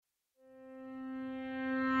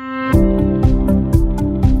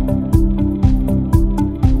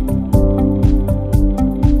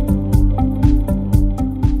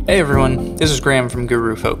Hey everyone, this is Graham from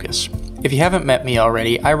Guru Focus. If you haven't met me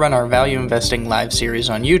already, I run our Value Investing Live series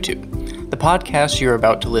on YouTube. The podcast you're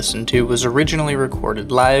about to listen to was originally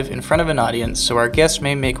recorded live in front of an audience, so our guests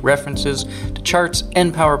may make references to charts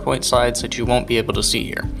and PowerPoint slides that you won't be able to see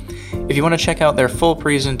here. If you want to check out their full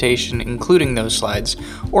presentation, including those slides,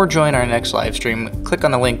 or join our next live stream, click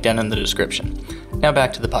on the link down in the description. Now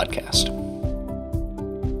back to the podcast.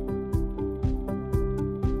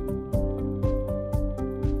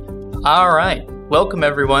 All right, welcome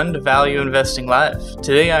everyone to Value Investing Live.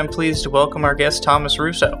 Today I'm pleased to welcome our guest Thomas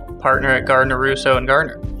Russo, partner at Gardner, Russo &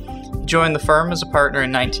 Gardner. He joined the firm as a partner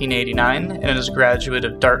in 1989 and is a graduate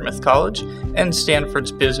of Dartmouth College and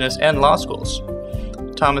Stanford's business and law schools.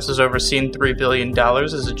 Thomas has overseen $3 billion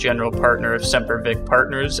as a general partner of Sempervic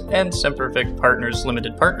Partners and Sempervic Partners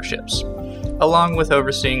Limited Partnerships, along with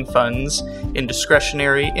overseeing funds in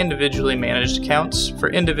discretionary, individually managed accounts for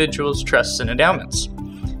individuals, trusts, and endowments.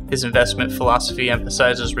 His investment philosophy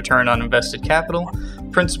emphasizes return on invested capital,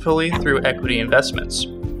 principally through equity investments.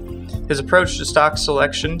 His approach to stock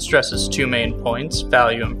selection stresses two main points,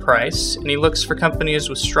 value and price, and he looks for companies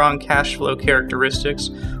with strong cash flow characteristics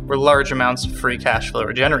where large amounts of free cash flow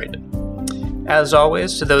are generated. As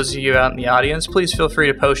always, to those of you out in the audience, please feel free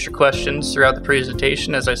to post your questions throughout the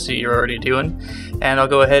presentation, as I see you're already doing, and I'll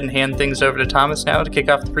go ahead and hand things over to Thomas now to kick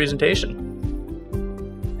off the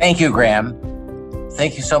presentation. Thank you, Graham.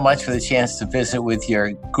 Thank you so much for the chance to visit with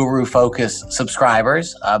your Guru Focus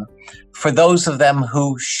subscribers. For those of them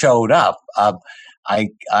who showed up,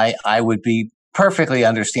 I would be perfectly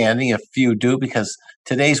understanding if you do, because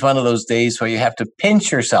today's one of those days where you have to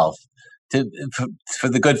pinch yourself for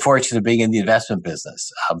the good fortune of being in the investment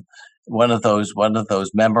business. One of those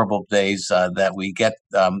memorable days that we get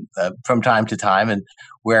from time to time, and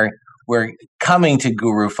where coming to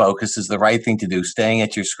Guru Focus is the right thing to do. Staying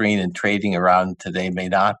at your screen and trading around today may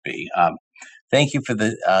not be. Thank you for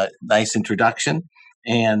the nice introduction.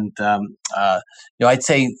 And I'd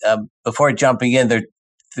say before jumping in, there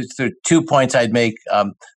are 2 points I'd make.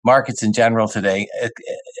 Markets in general today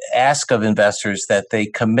ask of investors that they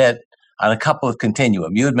commit on a couple of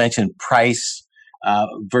continuum. You had mentioned price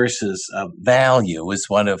versus value is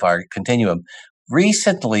one of our continuum.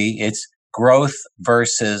 Recently, it's growth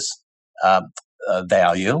versus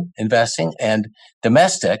value investing, and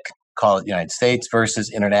domestic, call it United States,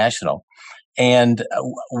 versus international. And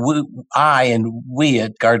we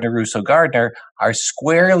at Gardner Russo Gardner are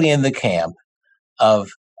squarely in the camp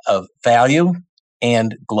of value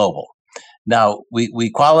and global. Now,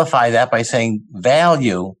 we qualify that by saying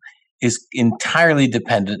value is entirely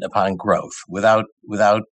dependent upon growth. Without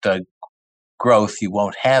growth, you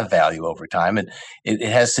won't have value over time, and it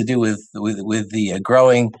has to do with the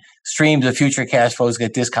growing streams of future cash flows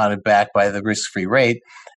get discounted back by the risk-free rate.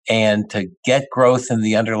 And to get growth in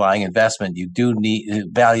the underlying investment, you do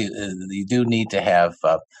need value. You do need to have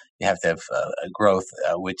you have to have growth,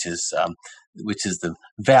 which is the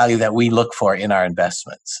value that we look for in our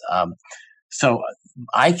investments. So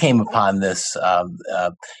I came upon this.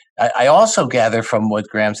 I also gather from what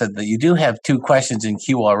Graham said that you do have 2 questions in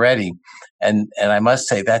queue already, and I must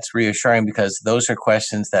say that's reassuring, because those are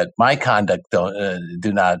questions that my conduct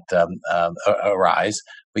do not arise.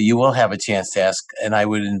 But you will have a chance to ask, and I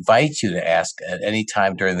would invite you to ask at any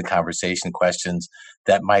time during the conversation questions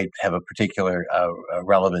that might have a particular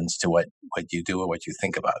relevance to what you do or what you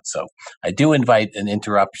think about. So I do invite an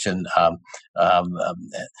interruption.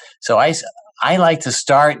 So I like to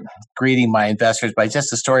start greeting my investors by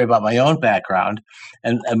just a story about my own background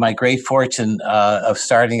and my great fortune of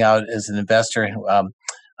starting out as an investor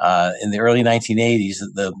in the early 1980s.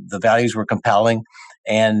 The values were compelling,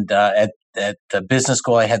 and at business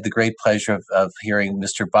school, I had the great pleasure of hearing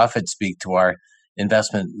Mr. Buffett speak to our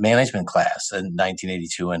investment management class in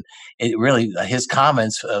 1982, and it really his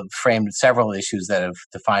comments framed several issues that have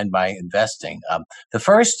defined my investing. The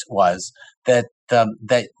first was that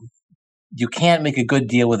you can't make a good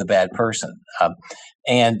deal with a bad person,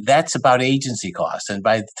 and that's about agency costs. And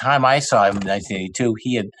by the time I saw him in 1982,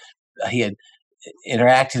 he had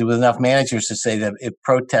interacted with enough managers to say that if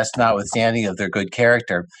protests notwithstanding of their good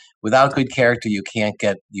character, without good character, you can't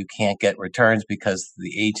get returns, because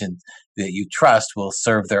the agent that you trust will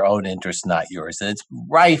serve their own interests, not yours. And it's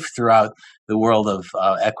rife throughout the world of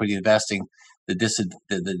equity investing,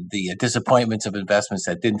 the disappointments of investments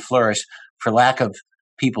that didn't flourish for lack of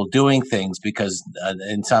people doing things, because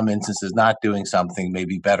in some instances, not doing something may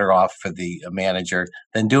be better off for the manager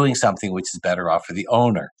than doing something which is better off for the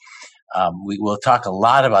owner. We will talk a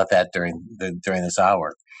lot about that during this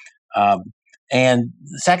hour. And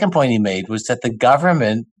the second point he made was that the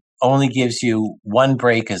government only gives you one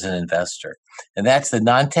break as an investor, and that's the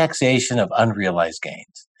non-taxation of unrealized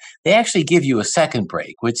gains. They actually give you a second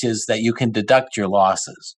break, which is that you can deduct your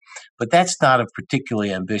losses. But that's not a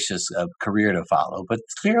particularly ambitious career to follow. But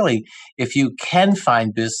clearly, if you can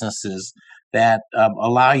find businesses that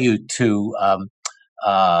allow you to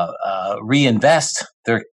reinvest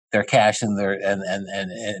their cash in their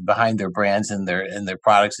and behind their brands and their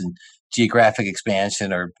products and geographic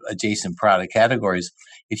expansion or adjacent product categories,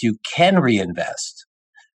 if you can reinvest,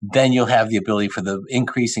 then you'll have the ability for the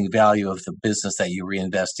increasing value of the business that you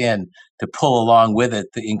reinvest in to pull along with it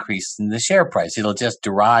the increase in the share price. It'll just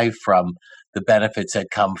derive from the benefits that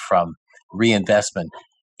come from reinvestment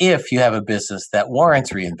if you have a business that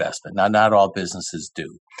warrants reinvestment. Now, not all businesses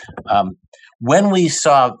do. When we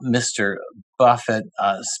saw Mr. Buffett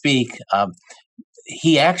speak,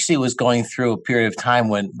 he actually was going through a period of time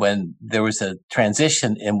when there was a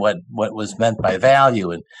transition in what was meant by value.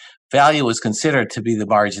 And value was considered to be the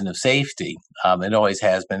margin of safety. It always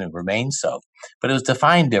has been and remains so. But it was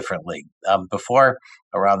defined differently. Before,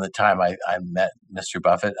 around the time I met Mr.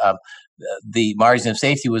 Buffett, the margin of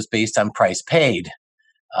safety was based on price paid.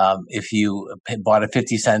 If you bought a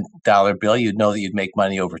 50-cent dollar bill, you'd know that you'd make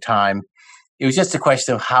money over time. It was just a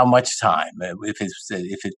question of how much time. If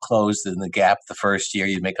it closed in the gap the first year,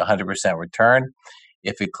 you'd make 100% return.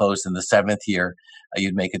 If it closed in the seventh year,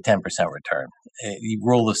 you'd make a 10% return. The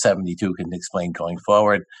rule of 72 can explain going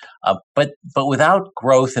forward. But without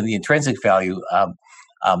growth in the intrinsic value,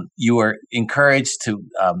 you are encouraged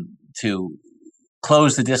to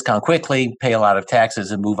close the discount quickly, pay a lot of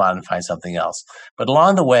taxes, and move on and find something else. But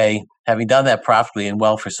along the way, having done that profitably and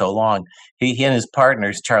well for so long, he and his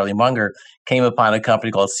partners, Charlie Munger, came upon a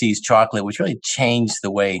company called See's Chocolate, which really changed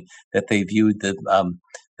the way that they viewed the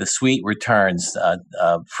sweet returns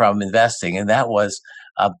from investing. And that was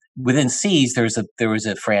within See's, there was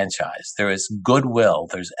a franchise, there was goodwill,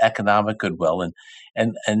 there's economic goodwill,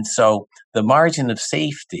 and so the margin of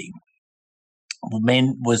safety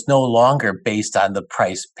was no longer based on the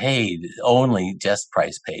price paid, only just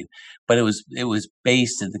price paid, but it was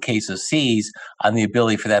based, in the case of See's, on the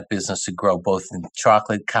ability for that business to grow both in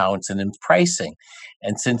chocolate counts and in pricing.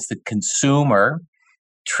 And since the consumer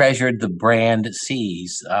treasured the brand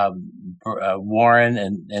See's, Warren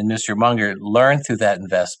and Mr. Munger learned through that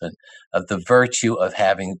investment of the virtue of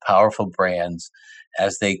having powerful brands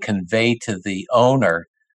as they convey to the owner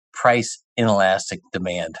price inelastic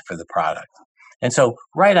demand for the product. And so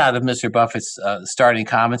right out of Mr. Buffett's starting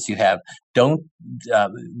comments, you have don't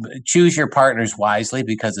choose your partners wisely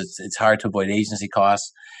because it's hard to avoid agency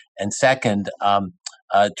costs. And second,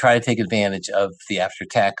 try to take advantage of the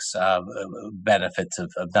after-tax benefits of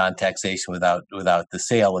non-taxation without the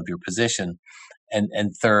sale of your position.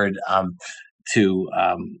 And third, to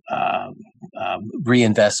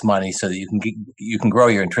reinvest money so that you can grow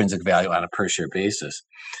your intrinsic value on a per share basis.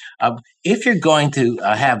 If you're going to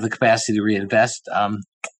have the capacity to reinvest, let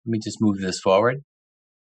me just move this forward.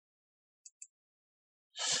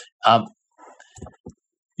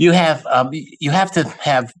 You have to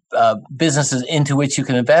have businesses into which you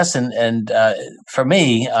can invest, and for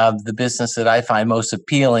me, the business that I find most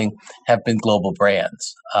appealing have been global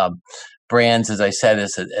brands. Brands, as I said,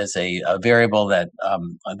 as a variable that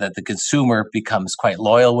the consumer becomes quite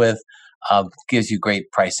loyal with, gives you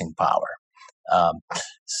great pricing power.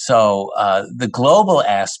 So the global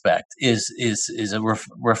aspect is a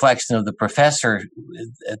reflection of the professor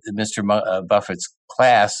at Mr. Buffett's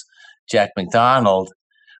class, Jack McDonald,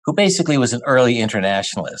 who basically was an early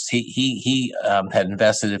internationalist. He had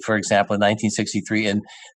invested, for example, in 1963 in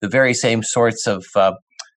the very same sorts of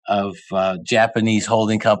Japanese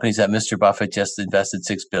holding companies that Mr. Buffett just invested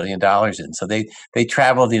 $6 billion in. So they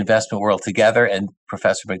traveled the investment world together, and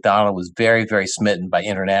Professor McDonald was very, very smitten by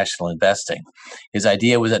international investing. His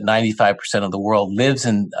idea was that 95% of the world lives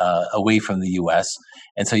away from the U.S.,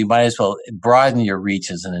 and so you might as well broaden your reach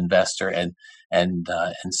as an investor, and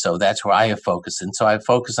so that's where I have focused. And so I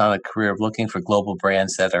focus on a career of looking for global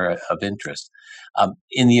brands that are of interest.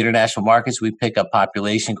 In the international markets, we pick up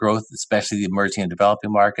population growth, especially the emerging and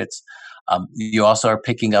developing markets. You also are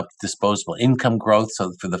picking up disposable income growth.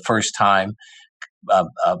 So for the first time,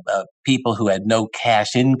 people who had no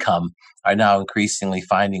cash income are now increasingly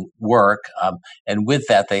finding work. And with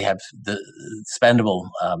that, they have the spendable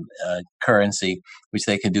currency, which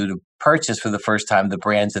they can do to purchase for the first time the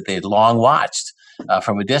brands that they had long watched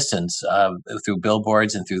from a distance through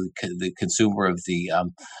billboards and through the consumer of the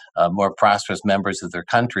more prosperous members of their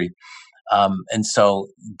country. And so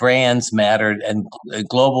brands mattered, and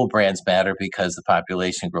global brands matter because the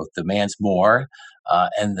population growth demands more,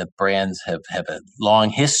 and the brands have a long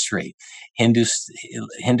history.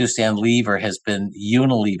 Hindustan Lever has been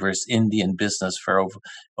Unilever's Indian business for over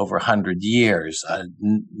 100 years.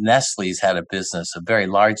 Nestle's had a business, a very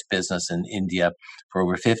large business in India for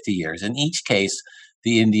over 50 years. In each case,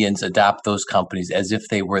 the Indians adopt those companies as if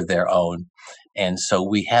they were their own. And so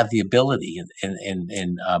we have the ability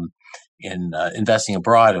in investing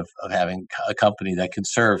abroad of having a company that can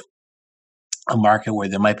serve a market where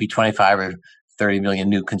there might be 25 or 30 million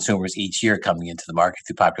new consumers each year coming into the market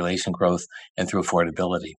through population growth and through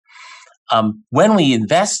affordability. When we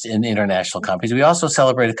invest in international companies, we also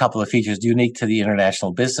celebrate a couple of features unique to the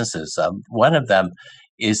international businesses. One of them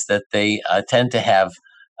is that they tend to have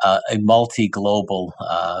a multi-global,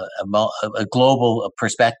 a global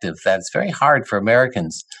perspective that's very hard for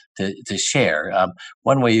Americans to share.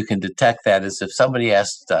 One way you can detect that is if somebody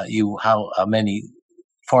asked you how many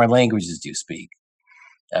foreign languages do you speak,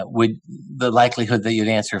 would the likelihood that you'd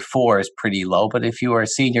answer 4 is pretty low. But if you are a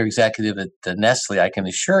senior executive at Nestle, I can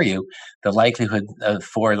assure you the likelihood of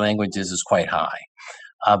 4 languages is quite high.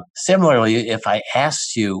 Similarly, if I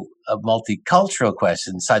asked you a multicultural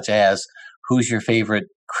question such as, who's your favorite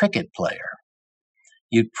cricket player?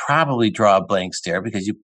 You'd probably draw a blank stare because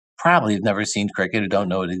you probably have never seen cricket or don't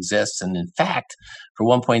know it exists. And in fact, for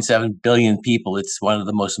 1.7 billion people, it's one of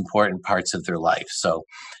the most important parts of their life. So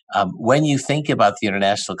when you think about the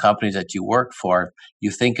international companies that you work for,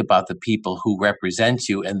 you think about the people who represent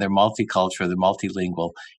you, and they're multicultural, they're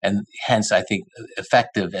multilingual, and hence, I think,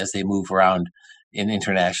 effective as they move around in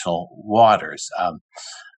international waters.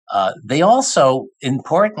 They also,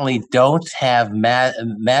 importantly, don't have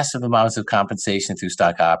massive amounts of compensation through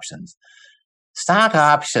stock options. Stock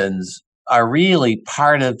options are really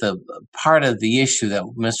part of the issue that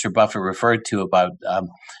Mr. Buffett referred to about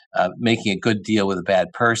making a good deal with a bad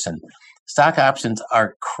person. Stock options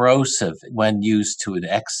are corrosive when used to an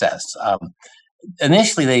excess.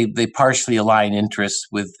 Initially, they partially align interests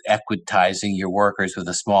with equitizing your workers with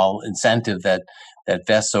a small incentive that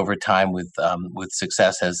vests over time with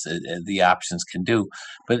success, as the options can do.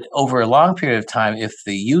 But over a long period of time, if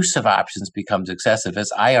the use of options becomes excessive,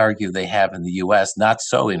 as I argue they have in the U.S., not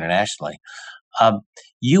so internationally,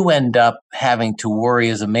 you end up having to worry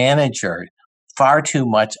as a manager far too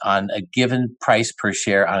much on a given price per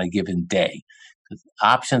share on a given day.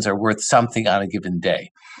 Options are worth something on a given day.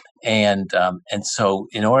 And so,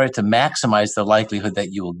 in order to maximize the likelihood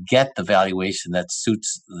that you will get the valuation that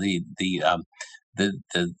suits the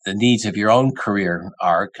needs of your own career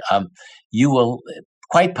arc, you will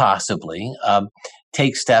quite possibly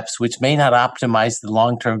take steps which may not optimize the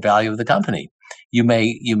long-term value of the company. You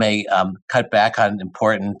may cut back on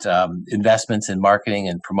important investments in marketing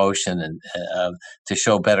and promotion and to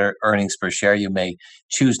show better earnings per share. You may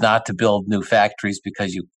choose not to build new factories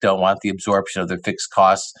because you don't want the absorption of their fixed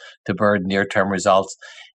costs to burden near-term results.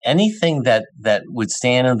 Anything that would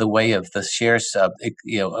stand in the way of the shares,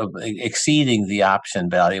 exceeding the option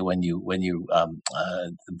value when you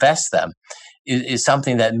vest them, is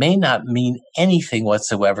something that may not mean anything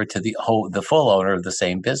whatsoever to the full owner of the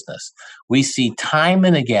same business. We see time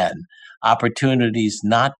and again opportunities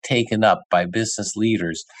not taken up by business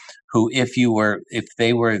leaders who, if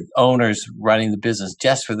they were owners running the business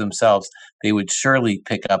just for themselves, they would surely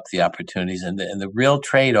pick up the opportunities. And the real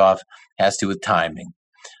trade-off has to do with timing.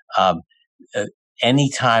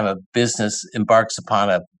 Anytime a business embarks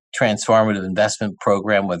upon a transformative investment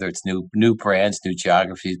program, whether it's new brands, new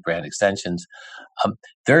geographies, brand extensions,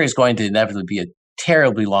 there is going to inevitably be a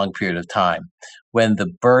terribly long period of time when the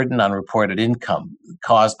burden on reported income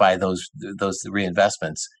caused by those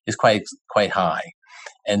reinvestments is quite high.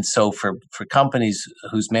 And so for companies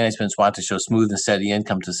whose managements want to show smooth and steady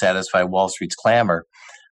income to satisfy Wall Street's clamor,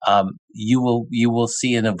 you will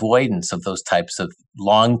see an avoidance of those types of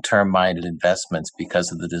long-term minded investments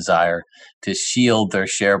because of the desire to shield their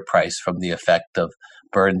share price from the effect of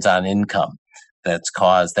burdens on income that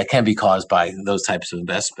can be caused by those types of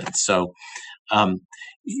investments. So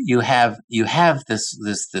you have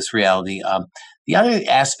this reality. The other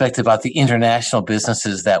aspect about the international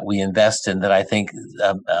businesses that we invest in that I think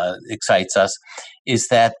excites us is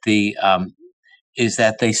that they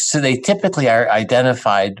typically are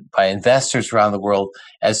identified by investors around the world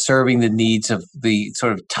as serving the needs of the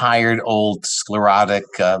sort of tired, old, sclerotic,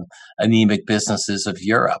 anemic businesses of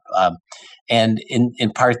Europe. And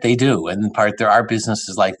in part they do. And in part there are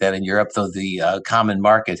businesses like that in Europe, though the common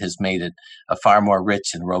market has made it a far more rich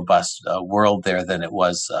and robust world there than it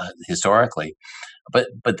was historically. But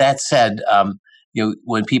that said,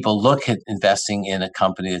 when people look at investing in a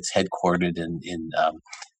company that's headquartered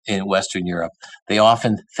in Western Europe, they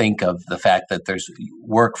often think of the fact that there's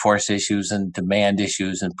workforce issues and demand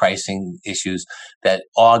issues and pricing issues that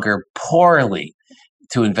augur poorly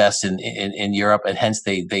to invest in Europe, and hence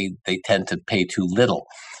they tend to pay too little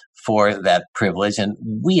for that privilege. And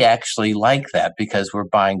we actually like that because we're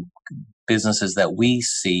buying businesses that we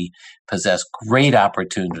see possess great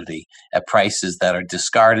opportunity at prices that are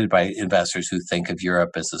discarded by investors who think of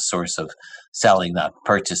Europe as a source of selling, not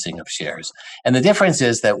purchasing of shares. And the difference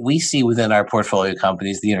is that we see within our portfolio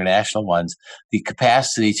companies, the international ones, the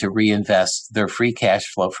capacity to reinvest their free cash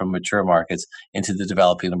flow from mature markets into the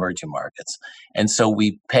developing emerging markets. And so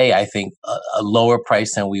we pay, I think, a lower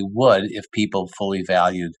price than we would if people fully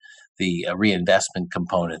valued the reinvestment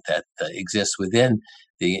component that exists within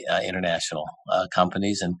the international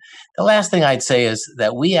companies. And the last thing I'd say is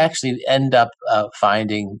that we actually end up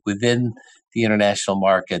finding within the international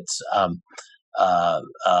markets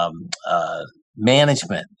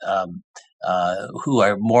management who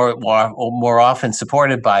are more often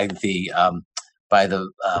supported by the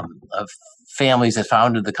families that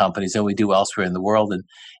founded the companies than we do elsewhere in the world,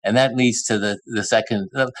 and that leads to the second.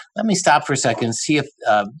 Let me stop for a second and see if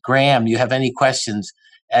Graham, you have any questions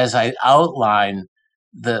as I outline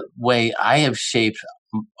the way I have shaped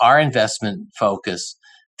our investment focus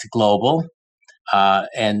to global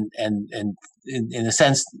and in a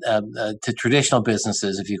sense to traditional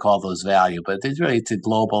businesses, if you call those value, but it's really to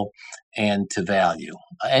global and to value.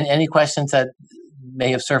 And any questions that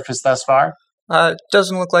may have surfaced thus far?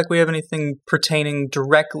 Doesn't look like we have anything pertaining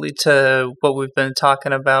directly to what we've been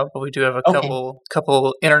talking about, but we do have a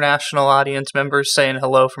couple international audience members saying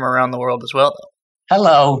hello from around the world as well.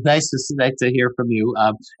 Hello, nice to hear from you,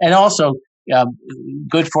 and also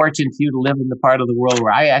good fortune to you to live in the part of the world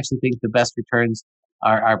where I actually think the best returns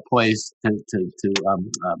are poised to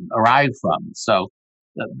arrive from. So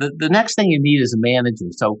the next thing you need is a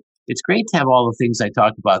manager. So it's great to have all the things I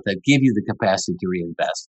talked about that give you the capacity to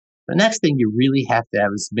reinvest. The next thing you really have to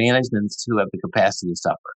have is management who have the capacity to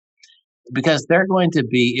suffer. Because they're going to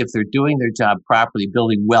be, if they're doing their job properly,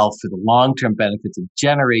 building wealth for the long-term benefits of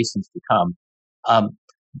generations to come,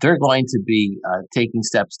 they're going to be taking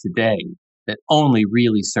steps today that only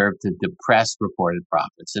really serve to depress reported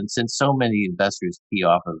profits. And since so many investors key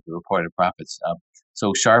off of the reported profits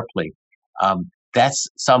so sharply, that's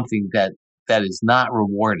something that is not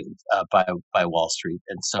rewarded by Wall Street.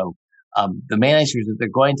 And so the managers, if they're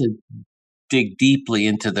going to dig deeply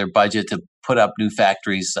into their budget to put up new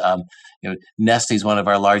factories, Nestle is one of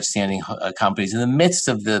our large standing companies. In the midst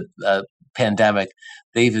of the pandemic,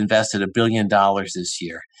 they've invested $1 billion this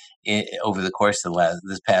year over the course of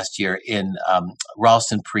this past year in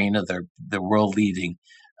Ralston Purina, their world leading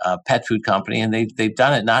pet food company, and they've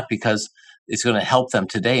done it not because it's going to help them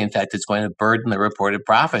today. In fact, it's going to burden the reported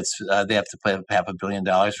profits. They have to pay half $1 billion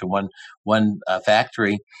for one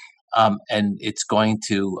factory. And it's going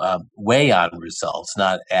to weigh on results,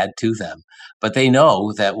 not add to them. But they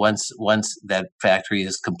know that once that factory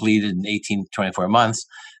is completed in 18 to 24 months,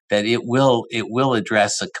 that it will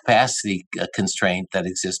address a capacity constraint that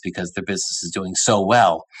exists because their business is doing so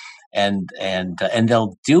well. And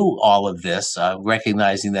they'll do all of this,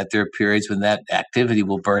 recognizing that there are periods when that activity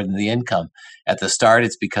will burden the income. At the start,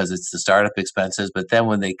 it's because it's the startup expenses, but then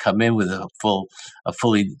when they come in with a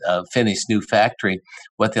fully finished new factory,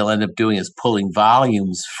 what they'll end up doing is pulling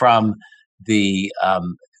volumes from the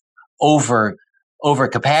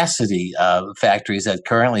overcapacity factories that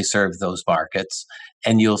currently serve those markets,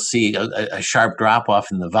 and you'll see a sharp drop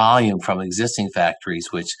off in the volume from existing factories,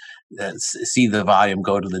 which see the volume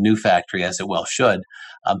go to the new factory as it well should.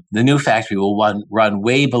 The new factory will run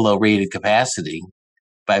way below rated capacity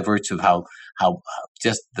by virtue of how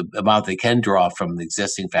just the amount they can draw from the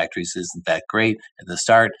existing factories isn't that great at the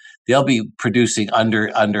start. They'll be producing under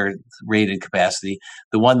rated capacity.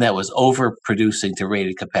 The one that was overproducing to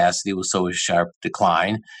rated capacity will show a sharp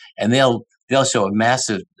decline, and they'll show a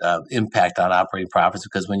massive impact on operating profits,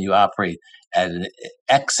 because when you operate at an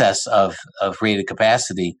excess of rated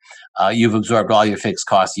capacity, you've absorbed all your fixed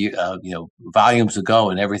costs. Volumes will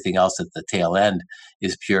go, and everything else at the tail end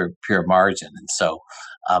is pure margin. And so,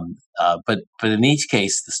 but in each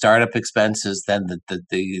case, the startup expenses, then the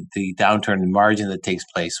downturn in margin that takes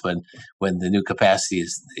place when the new capacity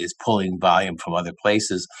is pulling volume from other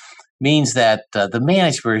places, means that the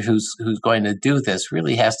manager who's going to do this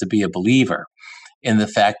really has to be a believer in the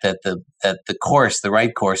fact that the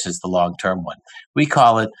right course is the long-term one. We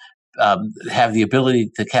call it have the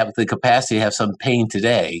ability to have the capacity to have some pain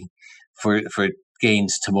today for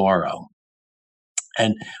gains tomorrow.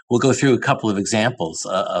 And we'll go through a couple of examples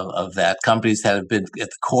of that. Companies that have been at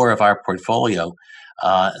the core of our portfolio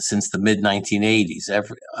since the mid 1980s.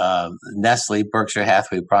 Nestle, Berkshire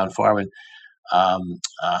Hathaway, Brown-Forman,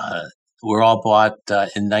 were all bought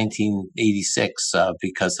in 1986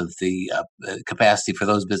 because of the capacity for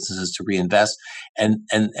those businesses to reinvest. And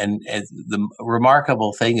the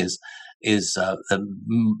remarkable thing is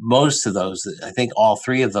most of those, I think all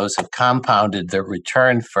three of those, have compounded their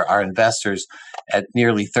return for our investors at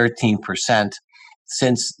nearly 13%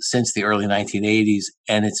 since the early 1980s.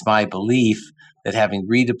 And it's my belief that having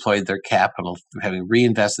redeployed their capital, having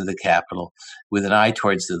reinvested the capital with an eye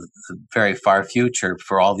towards the very far future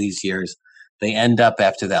for all these years, they end up,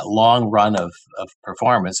 after that long run of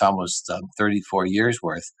performance, almost 34 years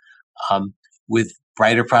worth, with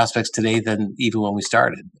brighter prospects today than even when we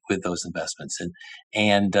started with those investments.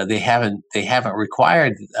 And they haven't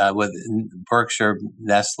required, with Berkshire,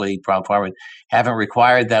 Nestle, Brown-Forman, haven't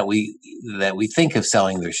required that we think of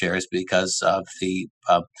selling their shares because of the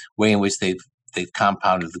way in which they've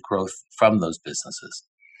compounded the growth from those businesses.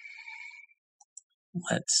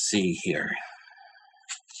 Let's see here.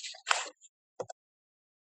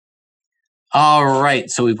 All right,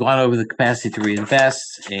 so we've gone over the capacity to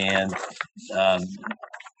reinvest and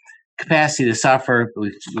capacity to suffer.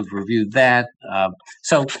 We've reviewed that.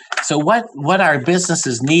 So what our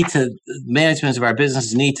businesses need to, managements of our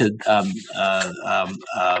businesses need to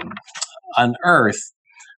unearth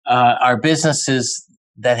are businesses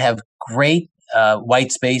that have great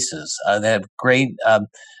white spaces, that have great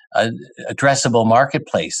addressable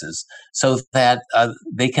marketplaces, so that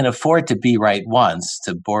they can afford to be right once,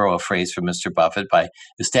 to borrow a phrase from Mr. Buffett, by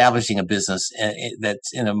establishing a business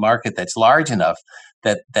that's in a market that's large enough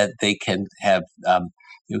that they can have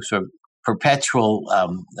sort of perpetual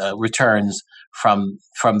returns from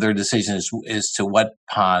their decisions as to what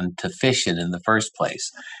pond to fish in the first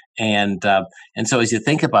place. And so as you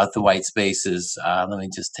think about the white spaces, let me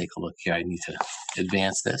just take a look here. I need to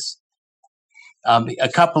advance this. A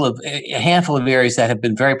handful of areas that have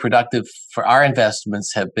been very productive for our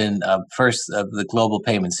investments have been first the global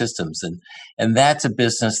payment systems, and that's a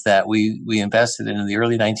business that we invested in the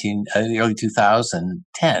early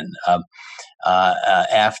 2010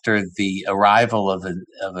 after the arrival of a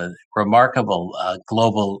remarkable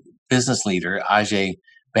global business leader, Ajay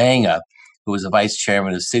Banga, who was a vice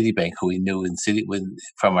chairman of Citibank, who we knew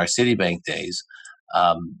from our Citibank days.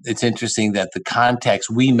 It's interesting that the contacts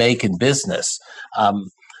we make in business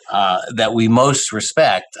that we most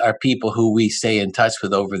respect are people who we stay in touch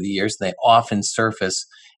with over the years. And they often surface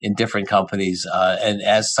in different companies, and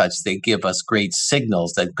as such, they give us great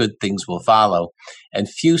signals that good things will follow. And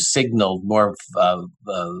few signaled more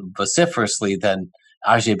vociferously than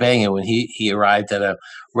Ajay Banga when he arrived at a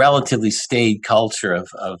relatively staid culture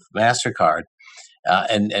of MasterCard.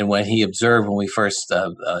 And when he observed, when we first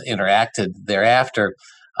interacted thereafter,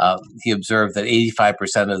 he observed that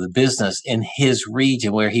 85% of the business in his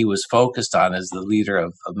region, where he was focused on as the leader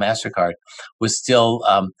of MasterCard, was still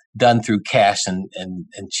done through cash and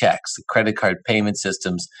checks. The credit card payment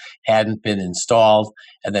systems hadn't been installed,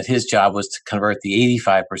 and that his job was to convert the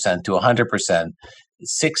 85% to 100%,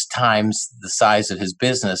 6 times the size of his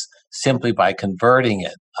business, simply by converting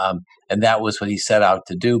it. And that was what he set out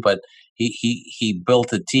to do. But he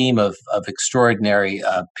built a team of extraordinary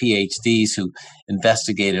PhDs who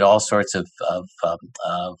investigated all sorts of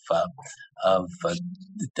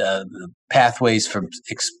pathways from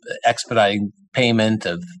expediting payment,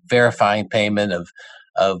 of verifying payment,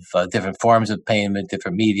 of different forms of payment,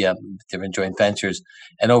 different media, different joint ventures.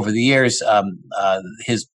 And over the years,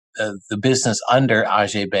 the business under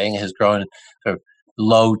Ajay Banga has grown sort of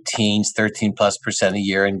low teens, 13+% a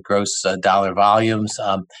year in gross dollar volumes,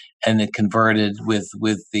 and it converted with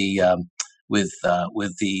the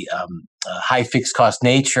high fixed cost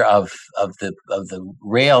nature of the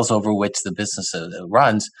rails over which the business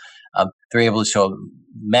runs. They're able to show a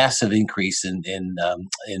massive increase in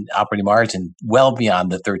operating margin, well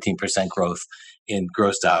beyond the 13% growth in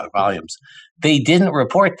gross dollar volumes. They didn't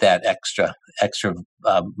report that extra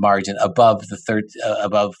margin above the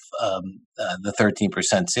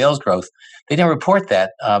 13% sales growth. They didn't report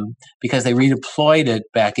that because they redeployed it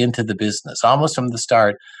back into the business. Almost from the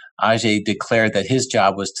start, Ajay declared that his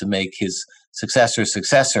job was to make his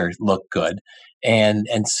successor look good, and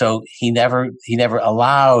so he never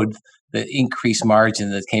allowed the increased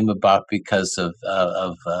margin that came about because of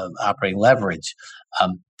operating leverage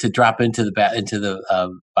to drop into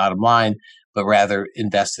the bottom line, but rather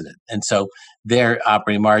invested it. And so their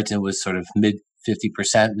operating margin was sort of mid 50%,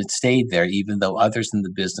 and it stayed there, even though others in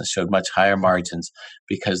the business showed much higher margins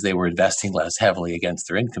because they were investing less heavily against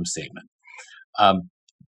their income statement. Um,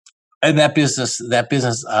 and that business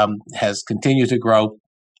has continued to grow.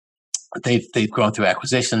 They've grown through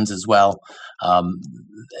acquisitions as well. Um,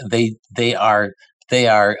 they are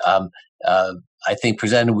I think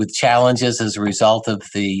presented with challenges as a result of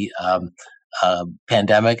the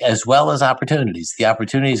pandemic, as well as opportunities. The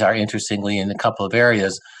opportunities are interestingly in a couple of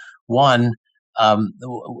areas. One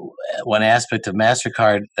one aspect of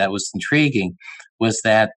MasterCard that was intriguing was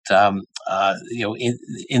that in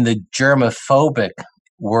the germophobic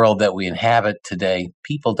world that we inhabit today,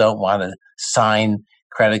 people don't want to sign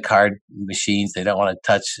credit card machines. They don't want to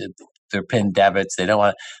touch their PIN debits. They don't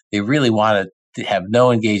want. They really want to have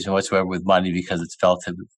no engagement whatsoever with money because it's felt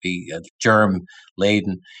to be germ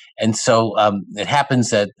laden. And so it happens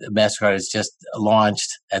that MasterCard has just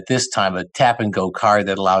launched at this time a tap and go card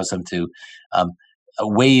that allows them to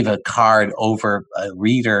wave a card over a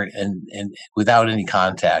reader and without any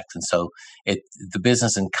contact. And so the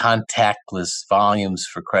business in contactless volumes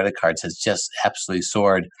for credit cards has just absolutely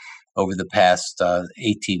soared over the past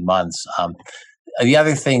 18 months. The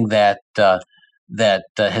other thing that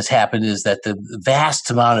has happened is that the vast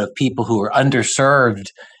amount of people who are underserved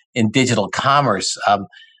in digital commerce,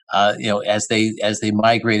 as they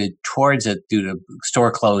migrated towards it due to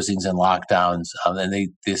store closings and lockdowns, and they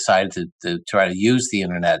decided to try to use the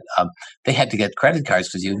internet, they had to get credit cards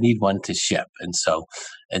because you need one to ship, and so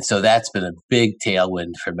that's been a big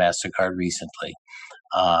tailwind for MasterCard recently.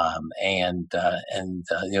 The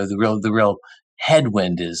real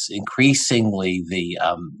headwind is increasingly the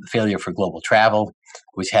failure for global travel,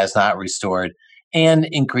 which has not restored, and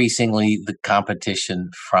increasingly the competition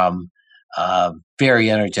from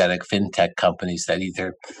very energetic fintech companies that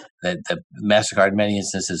MasterCard in many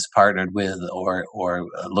instances partnered with or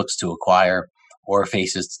looks to acquire or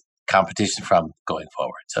faces competition from going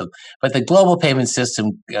forward. So, but the global payment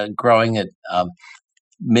system growing at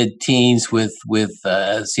mid-teens with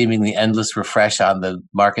seemingly endless refresh on the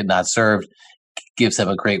market not served gives them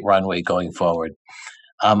a great runway going forward.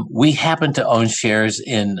 We happen to own shares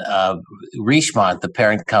in Richemont, the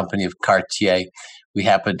parent company of Cartier. We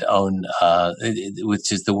happen to own,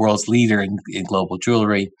 which is the world's leader in global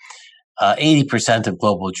jewelry. 80% of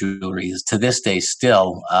global jewelry is to this day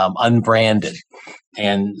still unbranded,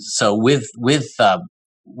 and so with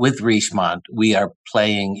Richemont, we are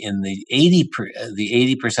playing in the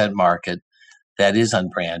 80% market that is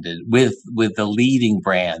unbranded with the leading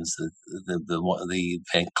brands, the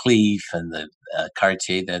Van Cleef and the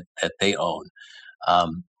Cartier that they own,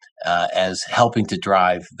 as helping to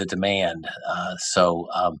drive the demand.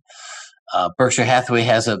 Berkshire Hathaway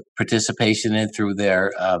has a participation in through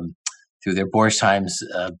their Borsheim's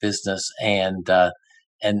business, and the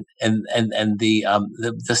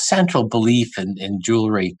central belief in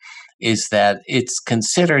jewelry is that it's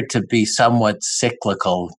considered to be somewhat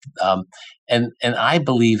cyclical, and I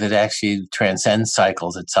believe it actually transcends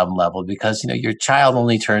cycles at some level, because your child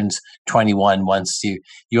only turns 21 once. You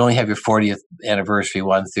only have your 40th anniversary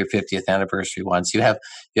once, your 50th anniversary once. You have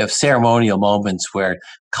ceremonial moments where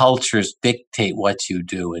cultures dictate what you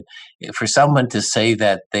do, and for someone to say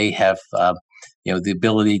that they have the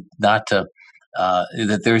ability not to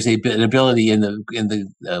that there's an ability in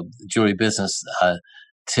the jewelry business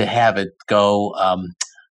to have it go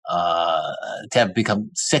to have become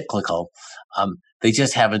cyclical. They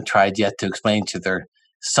just haven't tried yet to explain to their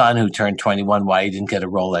son who turned 21 why he didn't get a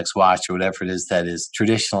Rolex watch or whatever it is that is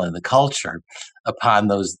traditional in the culture upon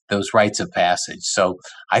those rites of passage. So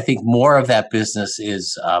I think more of that business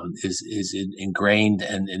is ingrained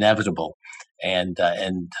and inevitable, and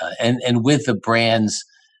with the brands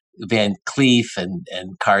Van Cleef and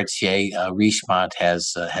Cartier, Richemont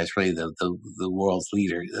has really the world's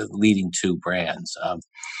leading two brands.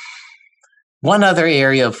 One other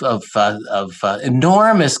area of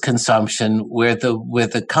enormous consumption where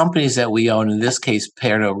the companies that we own, in this case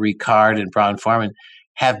Pernod Ricard and Brown-Forman,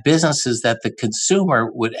 have businesses that the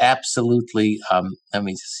consumer would absolutely. Let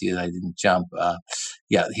me just see that I didn't jump.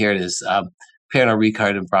 Yeah, here it is. Pernod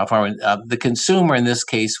Ricard and Brown-Forman. The consumer in this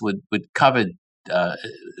case would covet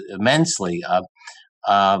immensely.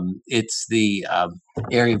 It's the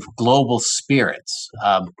area of global spirits.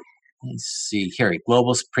 Let's see here,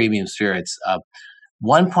 global premium spirits.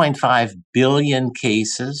 1.5 billion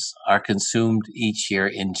cases are consumed each year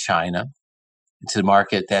in China. It's a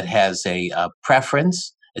market that has a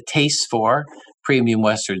preference, a taste for premium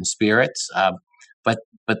Western spirits, but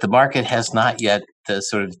the market has not yet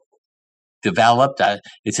sort of developed.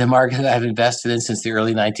 It's a market that I've invested in since the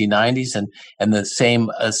early 1990s, and the same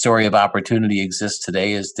story of opportunity exists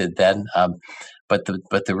today as did then. But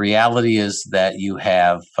the reality is that you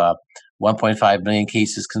have 1.5 million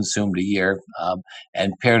cases consumed a year,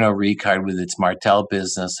 and Pernod Ricard with its Martell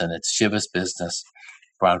business and its Chivas business,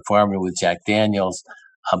 Brown-Forman with Jack Daniels.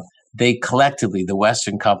 They collectively, the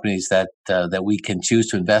Western companies that we can choose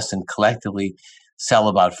to invest in, collectively sell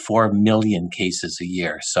about 4 million cases a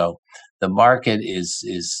year. So the market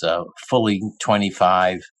is fully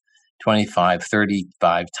 25,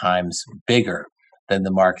 35 times bigger than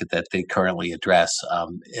the market that they currently address.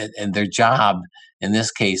 And their job in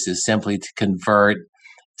this case is simply to convert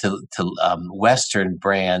to Western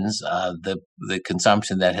brands the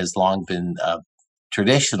consumption that has long been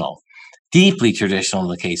traditional, deeply traditional in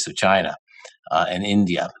the case of China and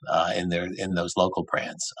India in those local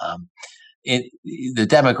brands. The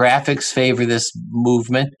demographics favor this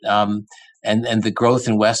movement, and the growth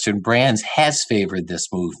in Western brands has favored this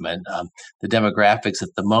movement. The demographics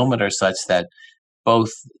at the moment are such that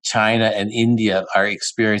both China and India are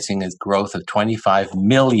experiencing a growth of 25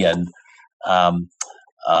 million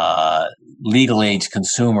legal age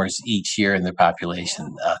consumers each year in their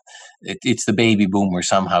population. It's the baby boomer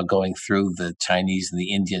somehow going through the Chinese and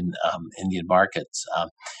the Indian markets.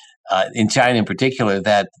 In China, in particular,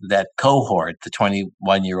 that cohort, the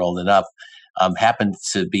 21-year-old and up, happened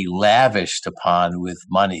to be lavished upon with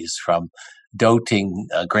monies from doting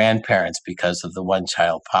grandparents because of the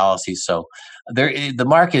one-child policy. So the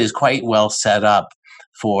market is quite well set up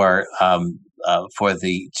for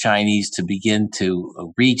the Chinese to begin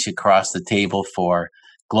to reach across the table for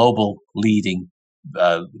global leading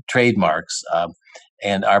trademarks.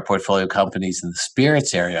 And our portfolio companies in the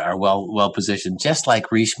spirits area are well positioned, just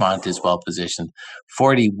like Richemont is well positioned.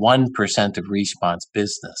 41% of Richemont's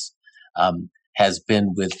business has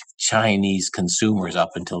been with Chinese consumers up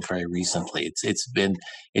until very recently. It's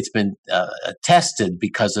been tested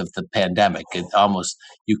because of the pandemic.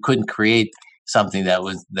 You couldn't create something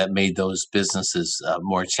that made those businesses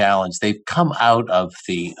more challenged. They've come out of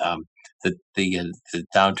the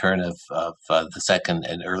downturn of the second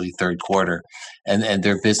and early third quarter, and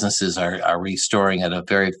their businesses are restoring at a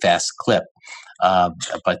very fast clip.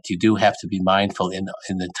 But you do have to be mindful in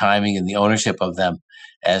the timing and the ownership of them,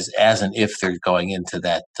 as and if they're going into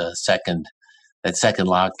that second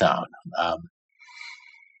lockdown.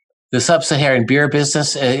 The sub-Saharan beer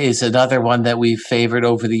business is another one that we've favored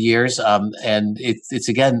over the years, and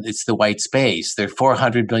it's the white space. There are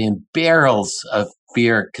 400 million barrels of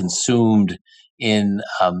beer consumed in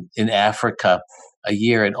Africa a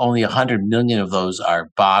year, and only 100 million of those are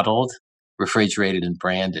bottled, refrigerated, and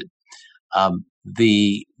branded.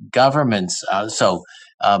 The governments,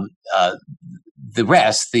 the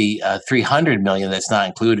rest, the 300 million that's not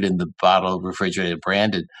included in the bottled, refrigerated,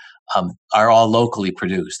 branded, are all locally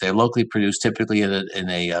produced. They're locally produced, typically in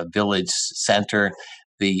a village center.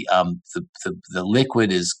 The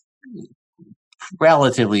liquid is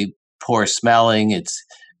relatively poor smelling. It's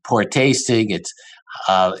poor tasting. Its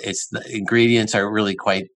the ingredients are really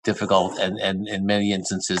quite difficult, and in many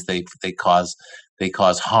instances they cause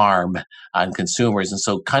harm on consumers. And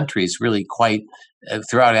so countries really quite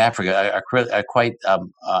throughout Africa are quite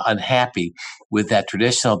unhappy with that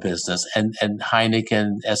traditional business. And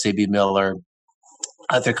Heineken, SAB Miller,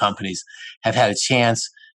 other companies have had a chance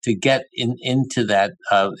to get into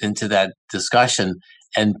that discussion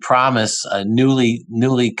and promise a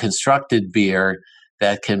newly constructed beer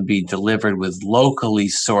that can be delivered with locally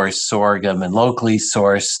sourced sorghum and locally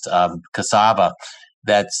sourced cassava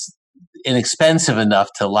that's inexpensive enough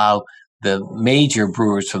to allow the major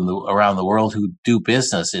brewers from around the world who do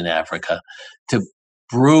business in Africa to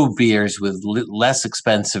brew beers with less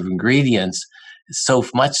expensive ingredients, so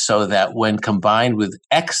much so that when combined with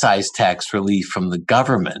excise tax relief from the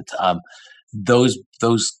government, those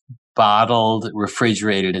bottled,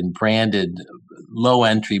 refrigerated, and branded low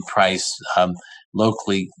entry price,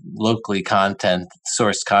 locally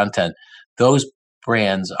sourced content, those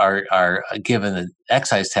brands are given an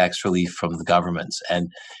excise tax relief from the governments,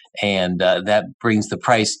 and that brings the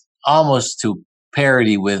price almost to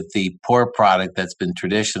parity with the poor product that's been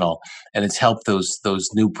traditional, and it's helped those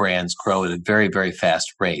new brands grow at a very, very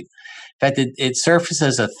fast rate. In fact, it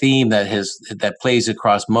surfaces a theme that plays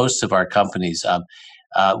across most of our companies,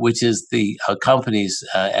 which is the companies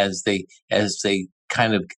as they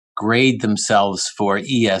kind of grade themselves for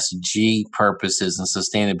ESG purposes and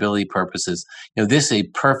sustainability purposes. This is a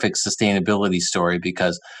perfect sustainability story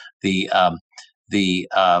because the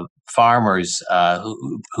farmers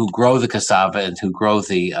who grow the cassava and who grow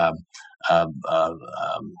the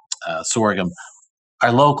sorghum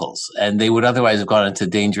are locals, and they would otherwise have gone into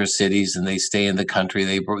dangerous cities, and they stay in the country.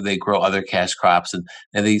 They grow other cash crops, and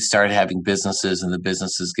they start having businesses, and the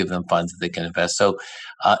businesses give them funds that they can invest. So,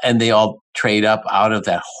 and they all trade up out of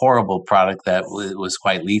that horrible product that was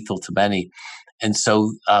quite lethal to many. And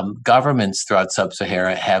so, governments throughout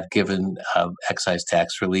Sub-Sahara have given excise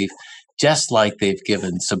tax relief, just like they've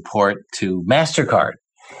given support to MasterCard.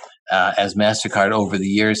 As MasterCard over the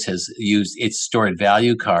years has used its stored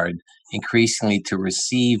value card increasingly to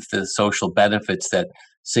receive the social benefits that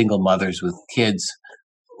single mothers with kids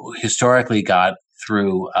historically got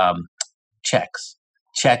through checks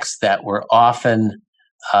that were often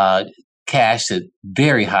cashed at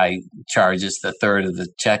very high charges. The third of the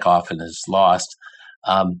check often is lost.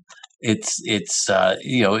 It's a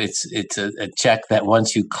check that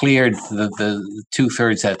once you cleared the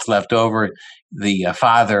 2/3 that's left over, the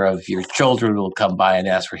father of your children will come by and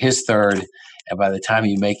ask for his third. And by the time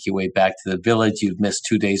you make your way back to the village, you've missed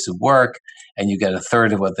 2 days of work, and you get a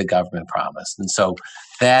third of what the government promised. And so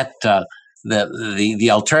that the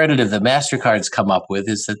alternative that MasterCard's come up with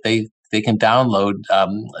is that they can download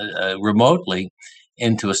remotely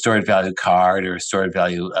into a stored value card or a stored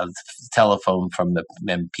value of telephone from the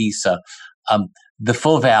M-Pesa, the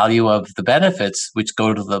full value of the benefits, which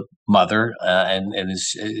go to the mother and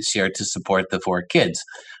is shared to support the 4 kids.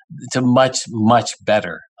 It's a much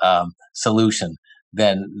better solution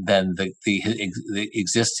than the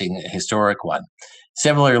existing historic one.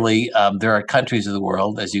 Similarly, there are countries of the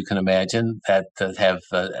world, as you can imagine, that have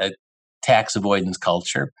a tax avoidance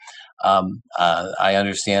culture. I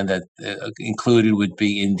understand that included would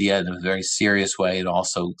be India in a very serious way, and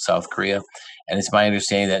also South Korea. And it's my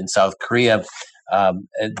understanding that in South Korea,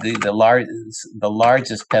 the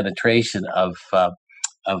largest penetration of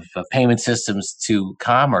payment systems to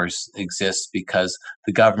commerce exists because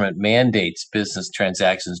the government mandates business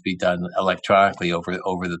transactions be done electronically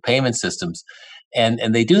over the payment systems, and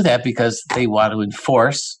they do that because they want to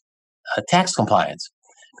enforce tax compliance.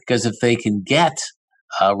 Because if they can get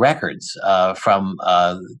records from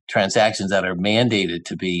transactions that are mandated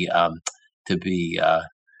to be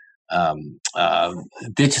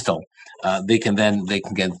digital, they can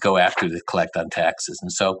go after to collect on taxes.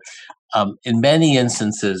 And so, in many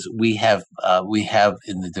instances, we have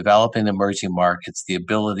in the developing emerging markets the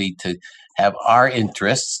ability to have our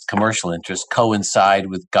interests, commercial interests, coincide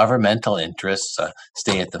with governmental interests.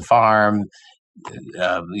 Stay at the farm,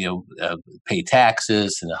 pay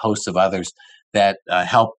taxes, and a host of others that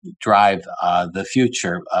help drive the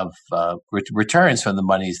future of returns from the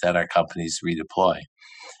monies that our companies redeploy.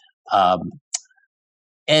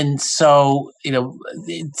 And so,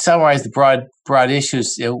 summarize the broad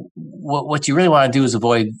issues. What you really want to do is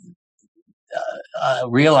avoid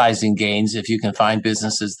realizing gains if you can find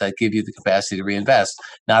businesses that give you the capacity to reinvest.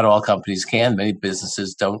 Not all companies can. Many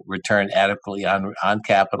businesses don't return adequately on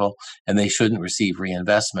capital, and they shouldn't receive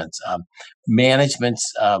reinvestments.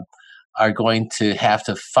 Managements are going to have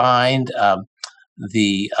to find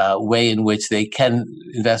the way in which they can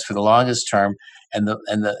invest for the longest term. And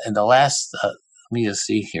the last, let me just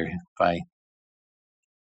see here.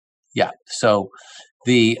 So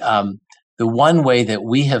the one way that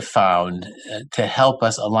we have found to help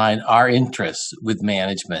us align our interests with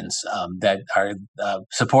managements that are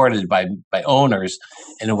supported by owners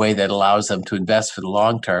in a way that allows them to invest for the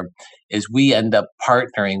long term is we end up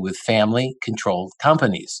partnering with family-controlled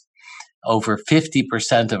companies. Over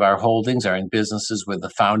 50% of our holdings are in businesses where the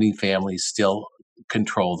founding families still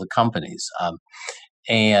control the companies.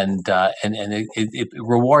 And it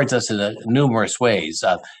rewards us in numerous ways.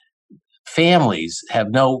 Families have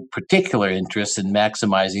no particular interest in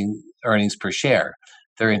maximizing earnings per share.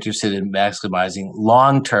 They're interested in maximizing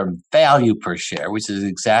long-term value per share, which is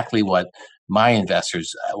exactly what my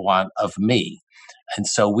investors want of me. And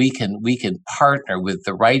so we can partner with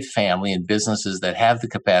the right family and businesses that have the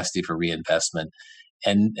capacity for reinvestment,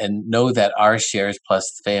 and know that our shares plus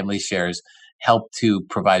family shares help to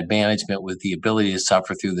provide management with the ability to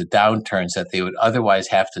suffer through the downturns that they would otherwise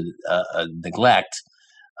have to neglect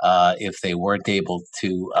if they weren't able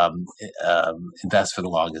to invest for the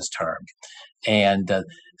longest term. And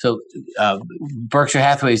so Berkshire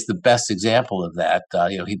Hathaway is the best example of that.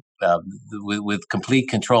 With complete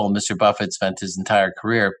control, Mr. Buffett spent his entire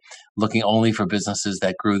career looking only for businesses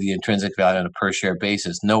that grew the intrinsic value on a per share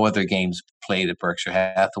basis. No other games played at Berkshire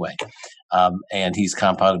Hathaway. And he's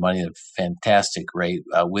compounded money at a fantastic rate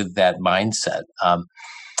with that mindset.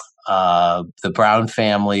 The Brown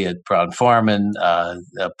family at Brown-Forman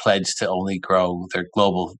pledged to only grow their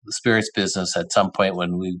global spirits business at some point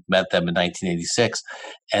when we met them in 1986.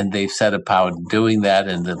 And they've set about doing that,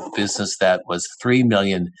 and the business that was 3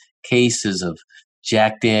 million cases of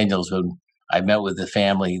Jack Daniels, when I met with the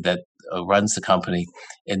family that runs the company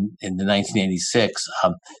in the 1986,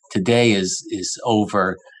 today is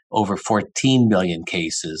over 14 million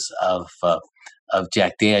cases of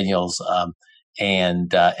Jack Daniels,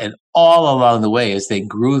 and all along the way, as they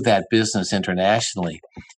grew that business internationally,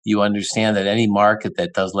 you understand that any market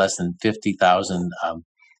that does less than 50,000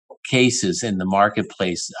 cases in the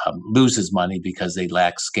marketplace loses money because they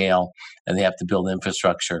lack scale and they have to build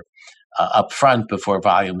infrastructure up front before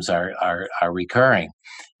volumes are recurring.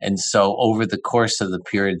 And so over the course of the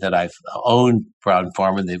period that I've owned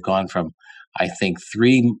Brown-Forman, they've gone from, I think,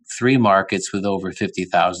 three markets with over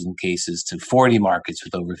 50,000 cases to 40 markets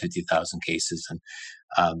with over 50,000 cases.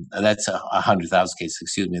 And that's 100,000 cases,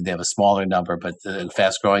 excuse me. They have a smaller number, but the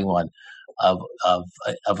fast-growing one of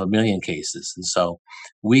 1 million cases. And so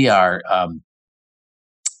we are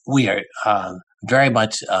very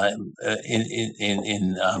much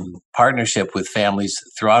in partnership with families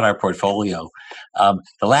throughout our portfolio.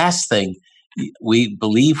 The last thing we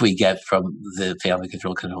believe we get from the family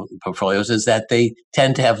control portfolios is that they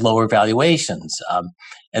tend to have lower valuations.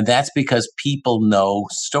 And that's because people know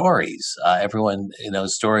stories. Everyone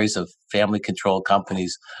knows stories of family controlled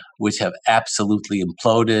companies which have absolutely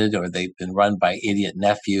imploded, or they've been run by idiot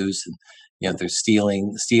nephews, and they're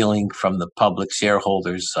stealing from the public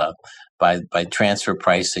shareholders by transfer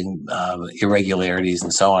pricing, irregularities,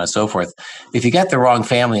 and so on and so forth. If you get the wrong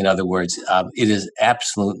family, in other words, it is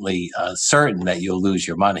absolutely certain that you'll lose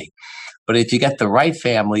your money. But if you get the right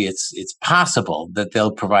family, it's possible that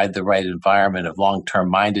they'll provide the right environment of long-term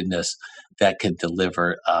mindedness that can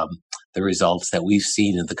deliver the results that we've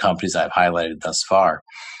seen in the companies I've highlighted thus far.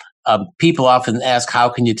 People often ask, how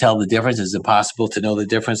can you tell the difference? Is it possible to know the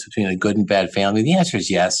difference between a good and bad family? The answer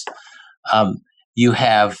is yes. You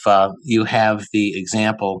have the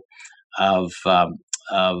example of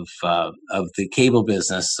the cable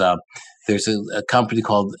business. There's a company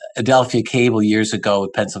called Adelphia Cable years ago,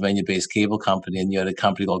 a Pennsylvania-based cable company, and you had a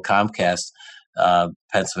company called Comcast,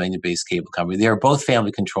 Pennsylvania-based cable company. They were both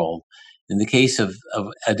family-controlled. In the case of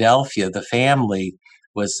Adelphia, the family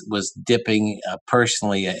was dipping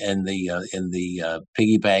personally in the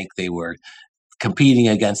piggy bank. They were competing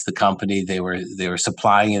against the company. They were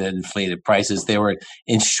supplying it at inflated prices. They were,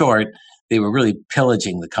 in short, they were really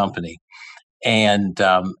pillaging the company. And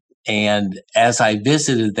as I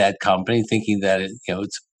visited that company, thinking that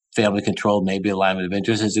it's family controlled, maybe alignment of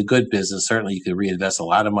interest, it's a good business. Certainly, you could reinvest a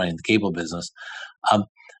lot of money in the cable business.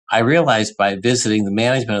 I realized by visiting the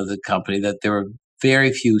management of the company that there were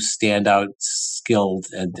very few standout, skilled,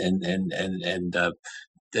 and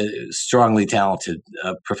strongly talented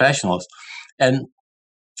professionals. And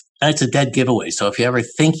it's a dead giveaway. So if you ever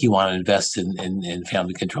think you want to invest in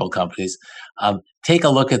family-controlled companies, take a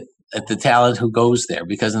look at the talent who goes there.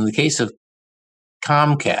 Because in the case of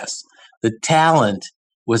Comcast, the talent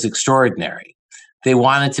was extraordinary. They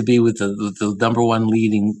wanted to be with the number one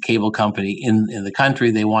leading cable company in the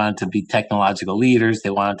country. They wanted to be technological leaders.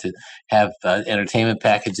 They wanted to have entertainment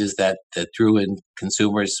packages that drew in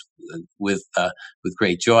consumers with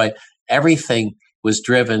great joy. Everything was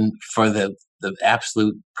driven for the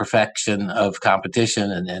absolute perfection of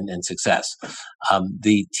competition and success.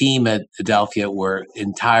 The team at Adelphia were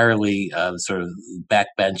entirely sort of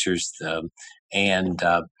backbenchers, and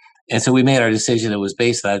so we made our decision. It was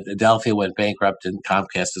based on Adelphia went bankrupt, and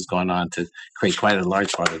Comcast has gone on to create quite a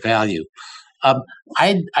large part of value.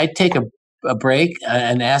 I'd take a break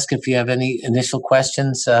and ask if you have any initial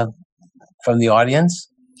questions from the audience.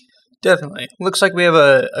 Definitely. Looks like we have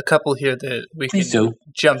a couple here that we Please can do.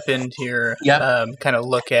 jump in here, Yep. kind of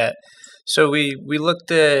look at. So we looked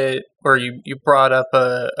at, or you brought up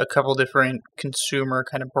a couple different consumer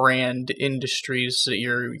kind of brand industries that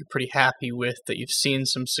you're pretty happy with, that you've seen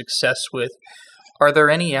some success with. Are there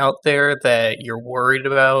any out there that you're worried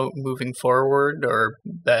about moving forward, or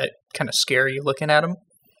that kind of scare you looking at them?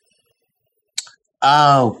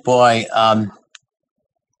 Oh boy.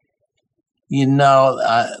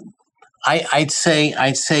 I'd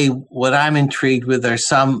say what I'm intrigued with are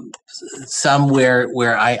some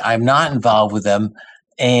where I'm not involved with them,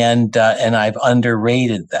 and I've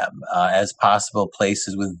underrated them as possible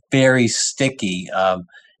places with very sticky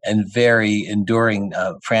and very enduring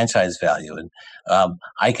franchise value. And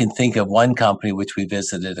I can think of one company which we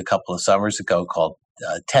visited a couple of summers ago called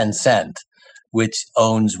Tencent, which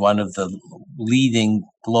owns one of the leading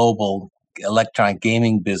global electronic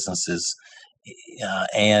gaming businesses.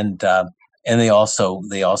 And they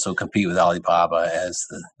also compete with Alibaba as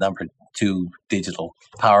the number 2 digital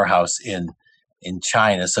powerhouse in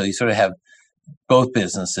China. So you sort of have both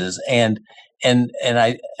businesses, and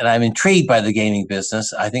I'm intrigued by the gaming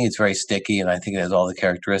business. I think it's very sticky, and I think it has all the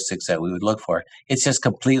characteristics that we would look for. It's just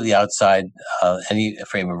completely outside any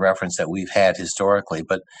frame of reference that we've had historically.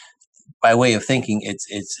 But by way of thinking,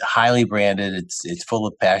 it's highly branded. It's full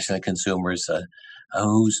of passionate consumers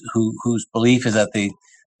whose belief is that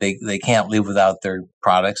they can't live without their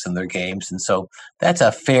products and their games, and so that's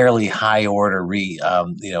a fairly high order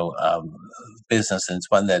business, and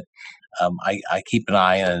it's one that I keep an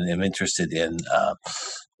eye on and am interested in.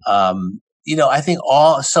 I think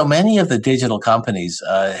so many of the digital companies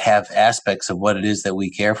have aspects of what it is that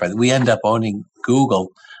we care for. We end up owning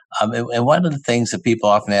Google. And one of the things that people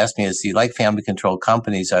often ask me is, do you like family-controlled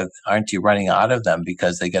companies? Aren't you running out of them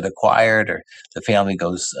because they get acquired or the family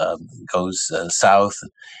goes south?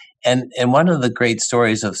 And one of the great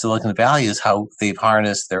stories of Silicon Valley is how they've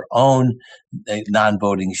harnessed their own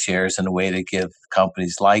non-voting shares in a way to give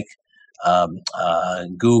companies like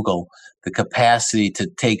Google the capacity to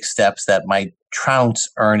take steps that might trounce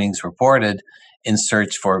earnings reported in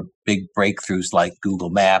search for big breakthroughs like Google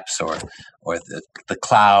Maps or the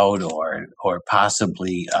cloud or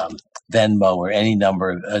possibly Venmo or any number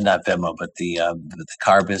of not Venmo but the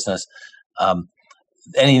car business.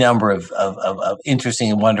 Any number of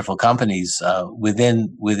interesting and wonderful companies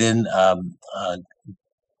within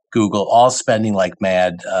Google, all spending like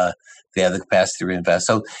mad. They have the capacity to reinvest.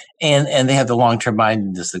 So, and they have the long-term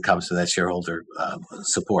mindedness that comes from that shareholder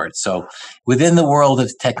support. So, within the world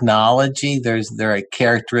of technology, there are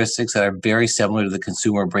characteristics that are very similar to the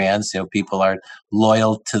consumer brands. People are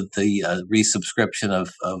loyal to the resubscription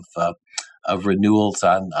of renewals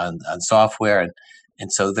on software,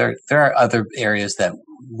 and so there are other areas that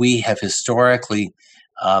we have historically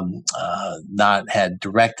not had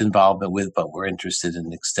direct involvement with, but we're interested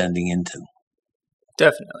in extending into.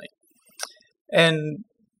 Definitely. And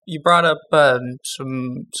you brought up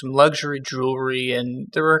some luxury jewelry, and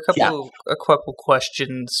there were a couple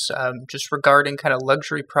questions just regarding kind of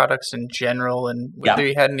luxury products in general, and whether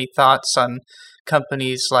you had any thoughts on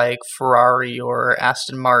companies like Ferrari or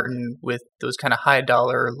Aston Martin with those kind of high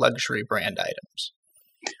dollar luxury brand items.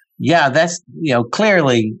 Yeah, that's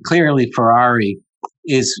clearly Ferrari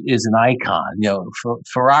is an icon.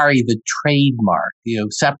 Ferrari, the trademark.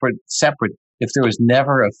 Separate. If there was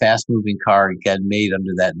never a fast-moving car again made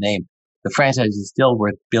under that name, the franchise is still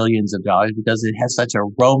worth billions of dollars because it has such a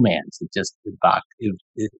romance. It just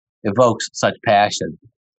evokes such passion.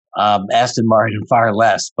 Aston Martin far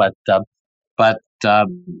less, but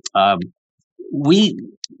we,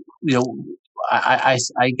 I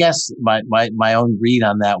guess my own read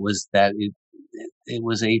on that was that it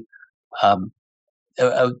was a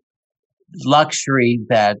luxury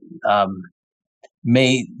that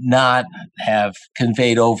may not have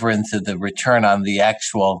conveyed over into the return on the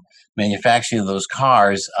actual manufacturing of those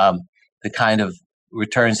cars, the kind of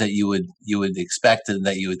returns that you would expect and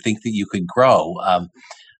that you would think that you could grow.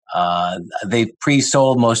 They've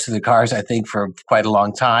pre-sold most of the cars, I think, for quite a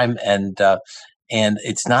long time, and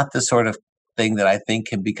it's not the sort of thing that I think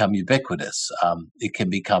can become ubiquitous. It can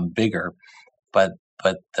become bigger, but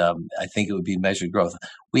I think it would be measured growth.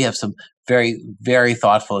 We have some very, very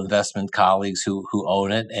thoughtful investment colleagues who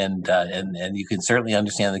own it, and you can certainly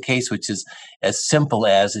understand the case, which is as simple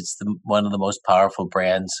as it's one of the most powerful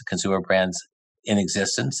brands, consumer brands in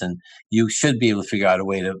existence, and you should be able to figure out a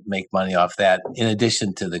way to make money off that, in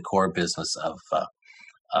addition to the core business of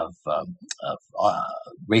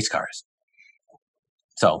race cars.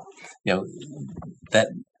 So, that.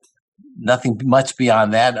 Nothing much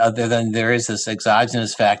beyond that, other than there is this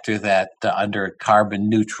exogenous factor that under a carbon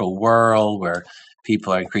neutral world where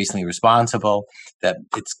people are increasingly responsible, that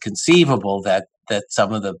it's conceivable that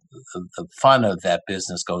some of the fun of that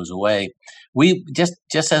business goes away. We just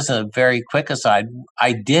as a very quick aside,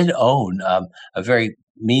 I did own a very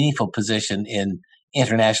meaningful position in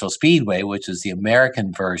International Speedway, which is the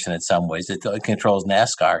American version in some ways. It controls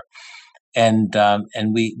NASCAR, and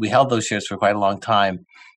we held those shares for quite a long time.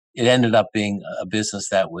 It ended up being a business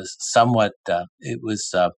that was somewhat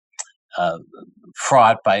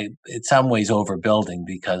fraught by, in some ways, overbuilding,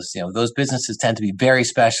 because those businesses tend to be very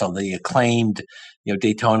special. The acclaimed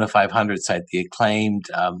Daytona 500 site, the acclaimed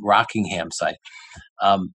Rockingham site.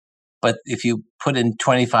 But if you put in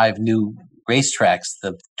 25 new racetracks,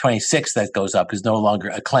 the 26th that goes up is no longer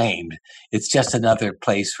acclaimed. It's just another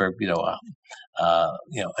place for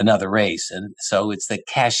another race, and so it's the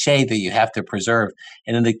cachet that you have to preserve.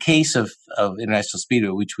 And in the case of International Speedway,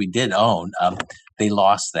 which we did own, they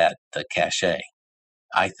lost that cachet,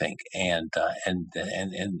 I think. And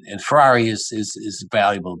Ferrari is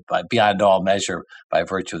valuable beyond all measure by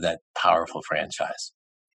virtue of that powerful franchise.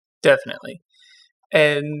 Definitely.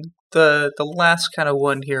 And the last kind of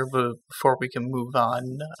one here before we can move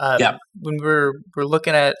on, Yeah. when we're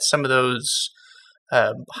looking at some of those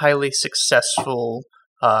highly successful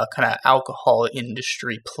kind of alcohol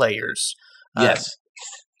industry players, Yes.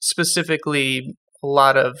 specifically a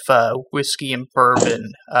lot of whiskey and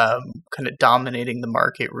bourbon kind of dominating the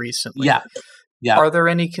market recently. Yeah. Yeah. Are there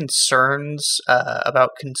any concerns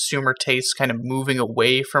about consumer tastes kind of moving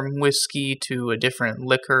away from whiskey to a different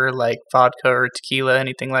liquor like vodka or tequila,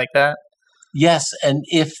 anything like that? Yes, and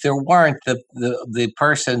if there weren't, the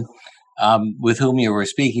person with whom you were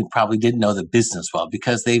speaking probably didn't know the business well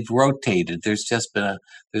because they've rotated. There's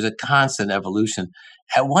a constant evolution.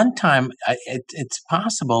 At one time, it's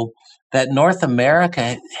possible that North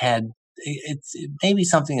America had it's maybe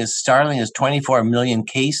something as startling as 24 million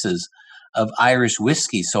cases of Irish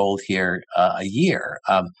whiskey sold here a year.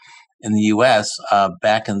 In the U.S.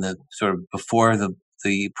 Back in the sort of before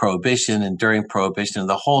the prohibition and during prohibition,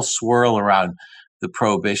 the whole swirl around the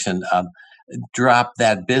prohibition dropped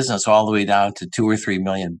that business all the way down to 2 or 3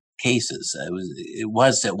 million cases. It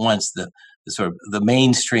was at once the sort of the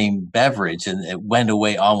mainstream beverage, and it went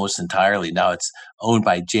away almost entirely. Now it's owned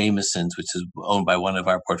by Jameson's, which is owned by one of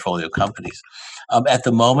our portfolio companies. At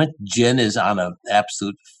the moment, gin is on an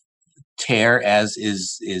absolute tear, as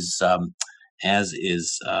is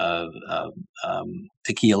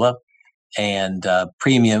tequila and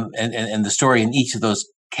premium, and the story in each of those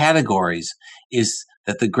categories is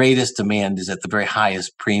that the greatest demand is at the very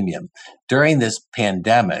highest premium. During this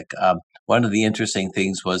pandemic, one of the interesting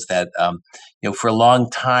things was that for a long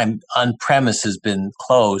time, on-premise has been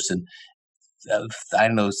closed, and I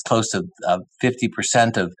don't know, it's close to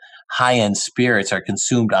 50% of high-end spirits are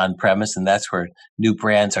consumed on-premise, and that's where new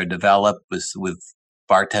brands are developed with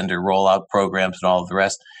bartender rollout programs and all of the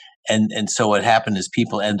rest. And so what happened is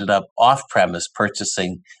people ended up off-premise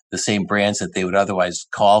purchasing the same brands that they would otherwise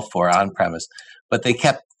call for on-premise, but they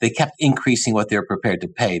kept increasing what they were prepared to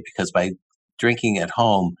pay, because by drinking at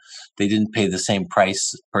home, they didn't pay the same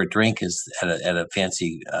price per drink as at a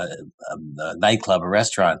fancy nightclub or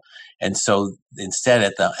restaurant. And so instead,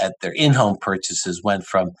 at their in-home purchases went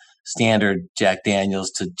from standard Jack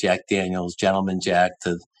Daniels to Jack Daniels Gentleman Jack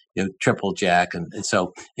to Triple Jack, and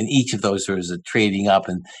so in each of those there was a trading up,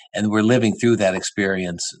 and we're living through that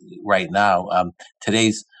experience right now.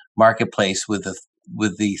 Today's marketplace, with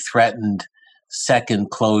the threatened second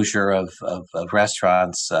closure of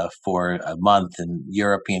restaurants for a month in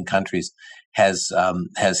European countries, has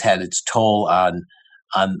had its toll on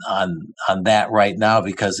that right now,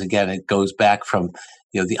 because again it goes back from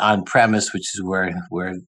the on premise, which is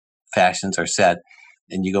where fashions are set,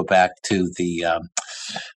 and you go back to the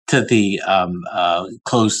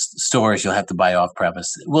closed stores. You'll have to buy off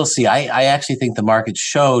premise. We'll see. I actually think the market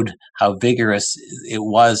showed how vigorous it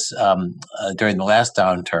was during the last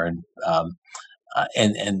downturn,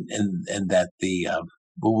 and that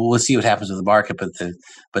we'll see what happens with the market.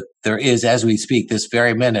 But there is, as we speak, this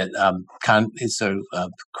very minute, it's sort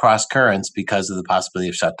of cross currents because of the possibility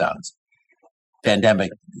of shutdowns.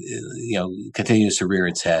 Pandemic, continues to rear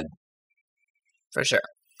its head. For sure.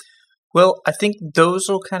 Well, I think those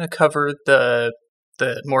will kind of cover the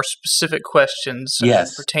more specific questions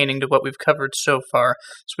pertaining to what we've covered so far.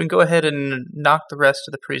 So we can go ahead and knock the rest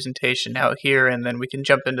of the presentation out here, and then we can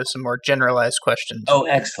jump into some more generalized questions. Oh,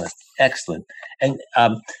 excellent. And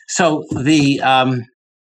so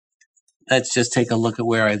let's just take a look at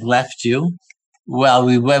where I left you. Well,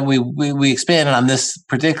 we expanded on this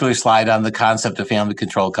particular slide on the concept of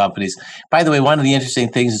family-controlled companies. By the way, one of the interesting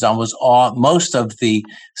things is most of the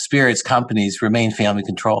spirits companies remain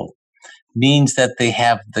family-controlled. Means that they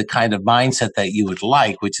have the kind of mindset that you would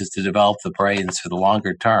like, which is to develop the brands for the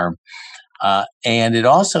longer term. And it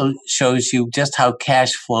also shows you just how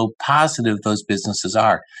cash flow positive those businesses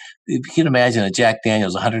are. You can imagine a Jack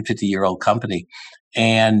Daniel's, 150-year-old company,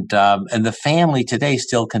 and the family today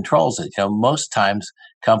still controls it. Most times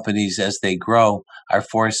companies, as they grow, are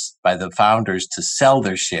forced by the founders to sell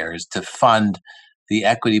their shares to fund the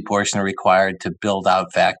equity portion required to build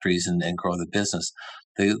out factories and grow the business.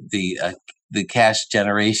 The cash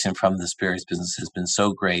generation from the spirits business has been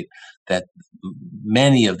so great that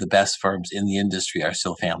many of the best firms in the industry are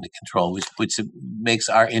still family controlled, which makes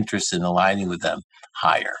our interest in aligning with them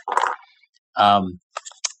higher.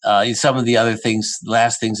 Some of the other things,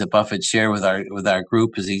 last things that Buffett shared with our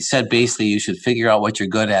group, is he said basically you should figure out what you're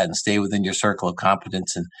good at and stay within your circle of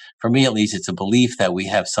competence. And for me, at least, it's a belief that we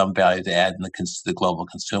have some value to add in the global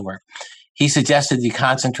consumer. He suggested you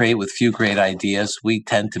concentrate with few great ideas. We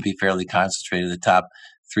tend to be fairly concentrated. The top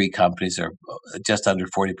 3 companies are just under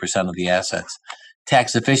 40% of the assets.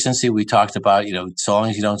 Tax efficiency, we talked about, so long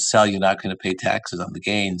as you don't sell, you're not going to pay taxes on the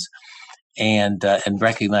gains, and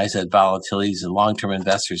recognize that volatility is a long-term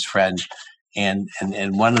investor's friend. And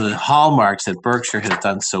one of the hallmarks that Berkshire has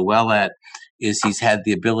done so well at is he's had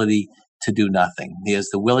the ability to do nothing. He has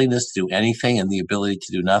the willingness to do anything and the ability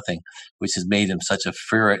to do nothing, which has made him such a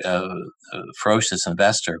ferocious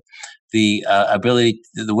investor. The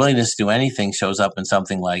the willingness to do anything shows up in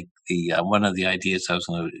something like one of the ideas I was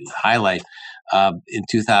going to highlight in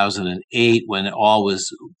 2008, when it all was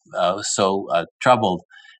so troubled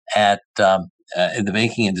in the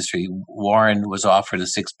banking industry. Warren was offered a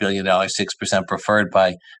 $6 billion, 6% preferred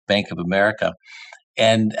by Bank of America.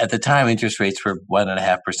 And at the time, interest rates were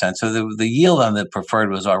 1.5%. So the yield on the preferred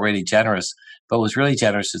was already generous. But what was really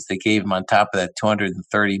generous is they gave him, on top of that,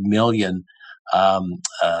 230 million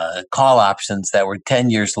call options that were 10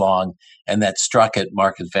 years long and that struck at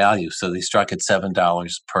market value. So they struck at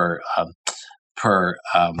 $7 per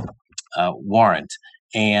warrant.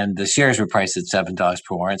 And the shares were priced at $7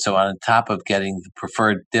 per warrant. So on top of getting the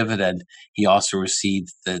preferred dividend, he also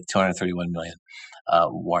received the 231 million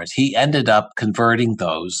warrants. He ended up converting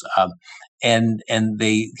those, and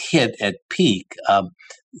they hit at peak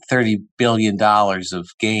 $30 billion of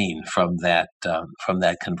gain from that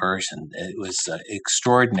conversion. It was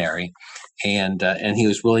extraordinary, and he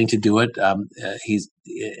was willing to do it. And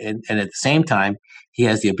at the same time, he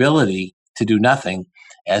has the ability to do nothing,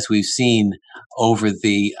 as we've seen over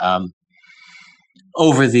the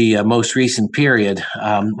most recent period,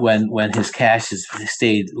 when his cash has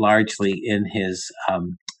stayed largely in his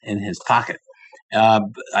pocket.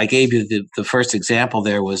 I gave you the first example.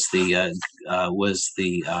 There was well,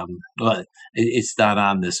 it's not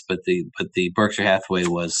on this, but the Berkshire Hathaway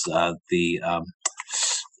was the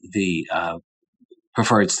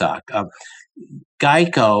preferred stock.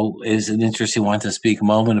 Geico is an interesting one to speak a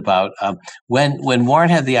moment about. When Warren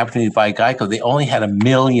had the opportunity to buy Geico, they only had 1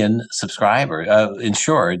 million subscribers,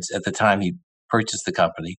 insureds, at the time he purchased the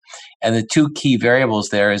company. And the two key variables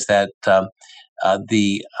there is that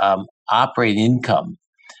the operating income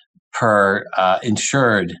per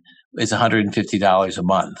insured is $150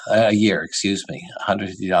 a year,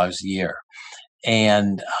 $150 a year.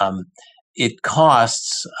 And it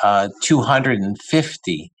costs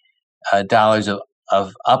 $250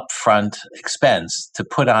 of upfront expense to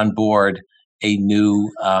put on board a new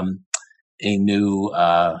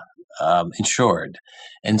insured.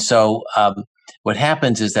 And so what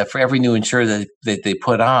happens is that for every new insured that they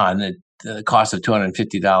put on at the cost of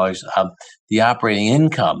 $250, the operating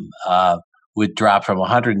income would drop from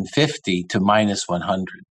 150 to minus 100.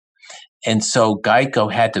 And so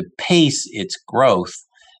Geico had to pace its growth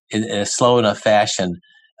in a slow enough fashion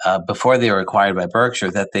before they were acquired by Berkshire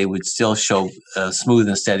that they would still show smooth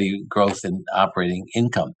and steady growth in operating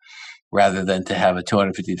income, rather than to have a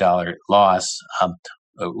 $250 loss.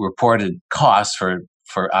 Reported costs for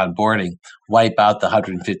onboarding wipe out the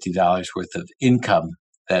 $150 worth of income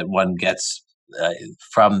that one gets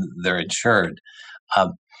from their insured.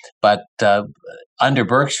 But under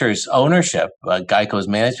Berkshire's ownership, Geico's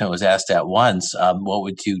management was asked at once, what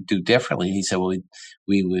would you do differently? And he said, well,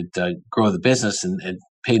 we would grow the business and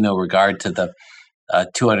pay no regard to the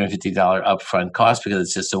 $250 upfront cost, because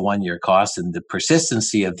it's just a one-year cost, and the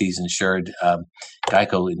persistency of these insured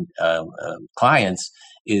Geico clients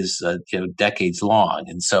is decades long.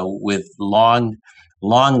 And so with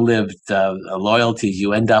long-lived loyalties,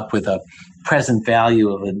 you end up with a present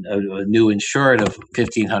value of a new insured of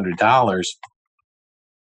 $1,500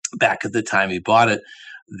 back at the time he bought it.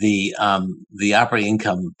 The operating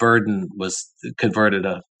income burden was converted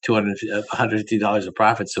to $150 of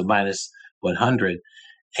profit, so minus 100.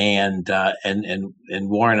 And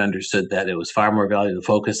Warren understood that it was far more valuable to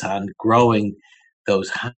focus on growing those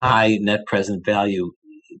high net present value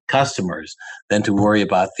customers than to worry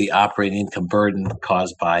about the operating income burden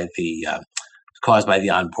caused by the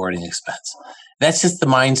onboarding expense. That's just the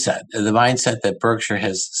mindset that Berkshire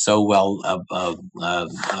has so well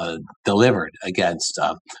delivered against,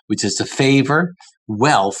 which is to favor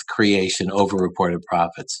wealth creation over reported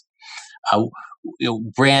profits.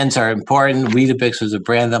 Brands are important. Weetabix was a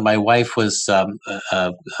brand that my wife was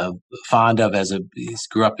fond of he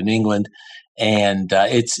grew up in England, and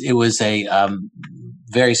it was a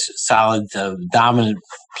very solid, dominant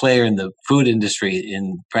player in the food industry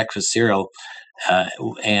in breakfast cereal.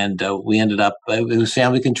 And we ended up, it was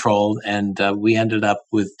family controlled, and we ended up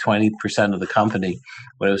with 20% of the company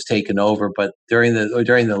when it was taken over. But during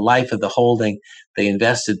the life of the holding, they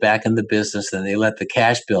invested back in the business and they let the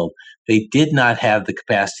cash build. They did not have the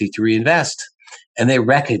capacity to reinvest. And they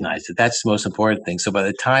recognized it. That's the most important thing. So by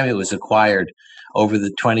the time it was acquired, over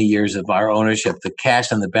the 20 years of our ownership, the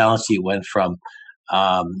cash on the balance sheet went from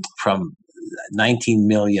 19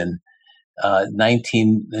 million.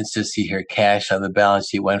 19. Let's just see here. Cash on the balance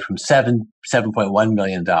sheet went from $7.1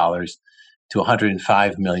 million to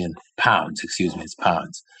 105 million pounds. Excuse me, it's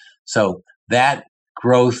pounds. So that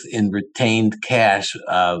growth in retained cash,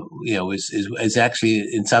 is actually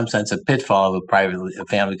in some sense a pitfall of a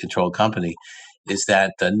family-controlled company. Is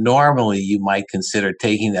that normally you might consider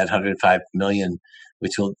taking that 105 million,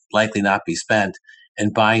 which will likely not be spent,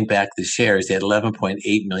 and buying back the shares. They had 11.8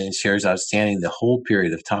 million shares outstanding the whole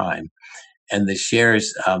period of time. And the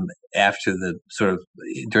shares, after the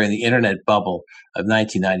during the internet bubble of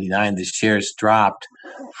 1999, the shares dropped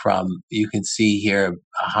from, you can see here,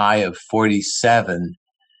 a high of 47,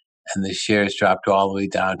 and the shares dropped all the way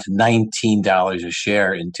down to $19 a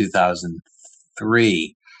share in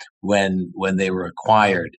 2003 when they were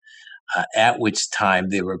acquired. At which time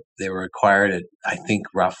they were acquired at, I think,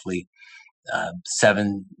 roughly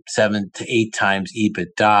 7 to 8 times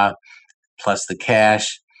EBITDA plus the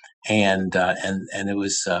cash. And it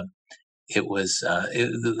was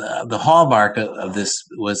the hallmark of this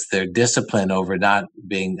was their discipline over not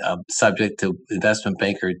being subject to investment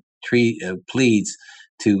banker pleads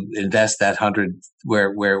to invest that 100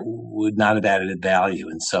 where it would not have added value.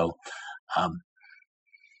 And so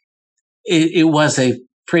it was a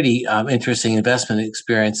pretty interesting investment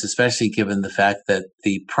experience, especially given the fact that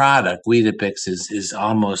the product Weetabix is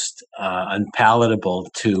almost unpalatable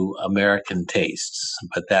to American tastes.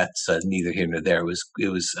 But that's neither here nor there.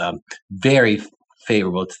 It was very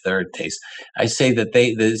favorable to their taste. I say that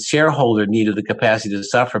the shareholder needed the capacity to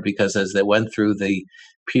suffer because as they went through the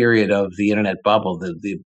period of the internet bubble,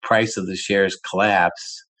 the price of the shares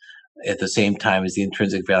collapsed at the same time as the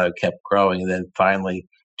intrinsic value kept growing, and then finally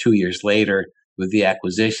 2 years later, with the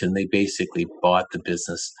acquisition, they basically bought the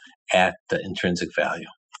business at the intrinsic value.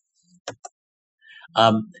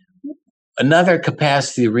 Another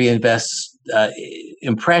capacity to reinvest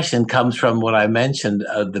impression comes from what I mentioned,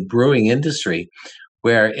 the brewing industry,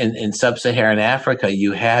 where in sub-Saharan Africa,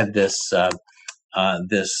 you had this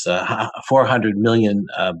 400 million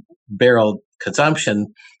barrel consumption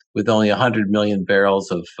with only 100 million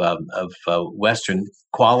barrels of Western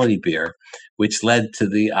quality beer, which led to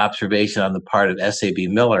the observation on the part of S.A.B.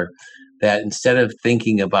 Miller that instead of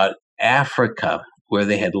thinking about Africa, where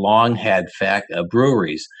they had long had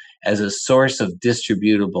breweries, as a source of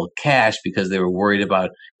distributable cash because they were worried about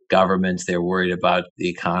governments, they were worried about the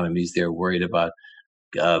economies, they were worried about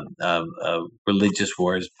religious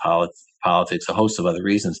wars, politics, a host of other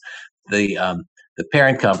reasons. The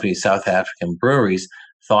parent company, South African Breweries,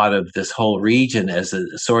 thought of this whole region as a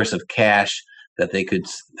source of cash that they could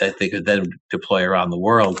then deploy around the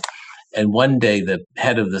world. And one day, the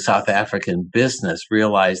head of the South African business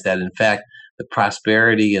realized that, in fact, the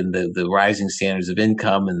prosperity and the rising standards of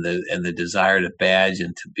income and the desire to badge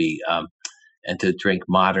and to be and to drink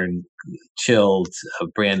modern, chilled,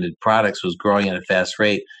 branded products was growing at a fast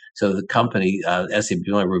rate. So the company, S.A.B.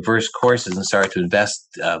 Miller, reversed courses and started to invest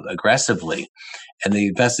aggressively. And they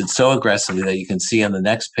invested so aggressively that you can see on the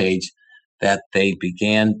next page that they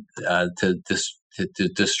began to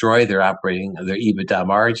destroy their EBITDA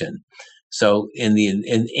margin. So in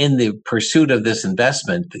the pursuit of this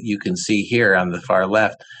investment, you can see here on the far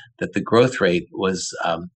left that the growth rate was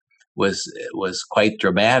quite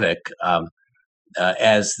dramatic.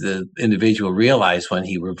 As the individual realized when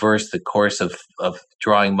he reversed the course of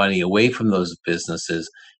drawing money away from those businesses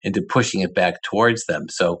into pushing it back towards them.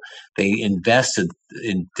 So they invested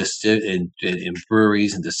in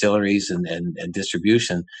breweries and distilleries and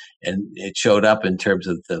distribution, and it showed up in terms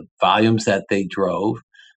of the volumes that they drove,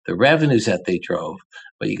 the revenues that they drove.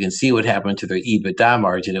 But you can see what happened to their EBITDA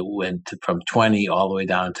margin. It went from 20 all the way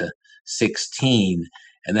down to 16.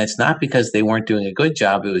 And that's not because they weren't doing a good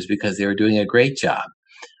job. It was because they were doing a great job.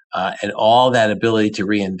 And all that ability to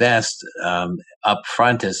reinvest up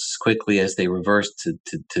front as quickly as they reversed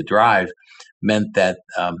to drive meant that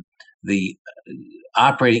the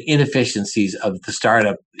operating inefficiencies of the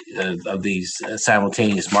startup of these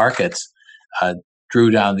simultaneous markets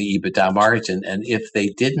drew down the EBITDA margin. And if they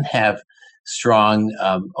didn't have strong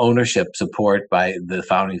ownership support by the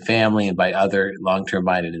founding family and by other long-term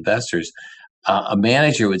minded investors, a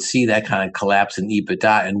manager would see that kind of collapse in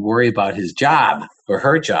EBITDA and worry about his job or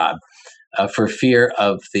her job for fear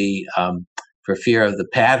of the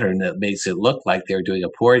pattern that makes it look like they were doing a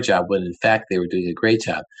poor job when in fact they were doing a great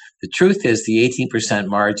job. The truth is the 18%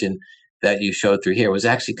 margin that you showed through here was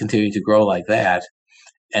actually continuing to grow like that.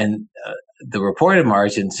 And the reported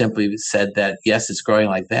margin simply said that, yes, it's growing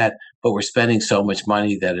like that, but we're spending so much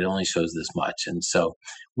money that it only shows this much. And so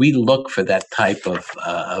we look for that type of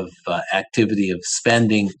activity of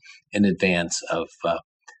spending in advance of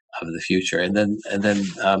the future. And then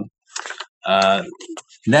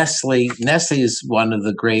Nestle is one of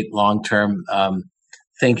the great long-term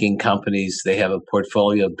thinking companies. They have a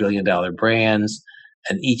portfolio of billion-dollar brands,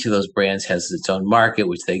 and each of those brands has its own market,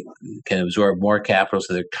 which they can absorb more capital.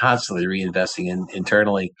 So they're constantly reinvesting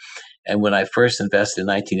internally. And when I first invested in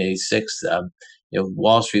 1986,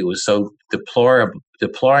 Wall Street was so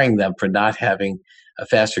deploring them for not having a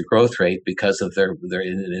faster growth rate because of their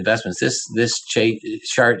investments. This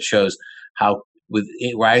chart shows how, with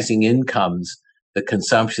rising incomes, the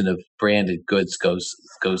consumption of branded goods goes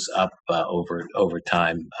up over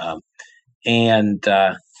time.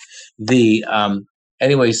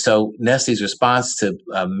 Anyway, so Nestle's response to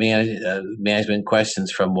management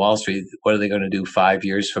questions from Wall Street: what are they going to do 5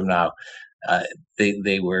 years from now? They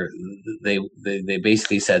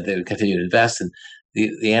basically said they would continue to invest, and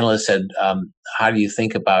the analyst said, "How do you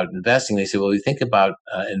think about investing?" They said, "Well, we think about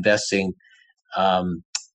investing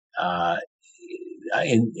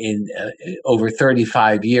in over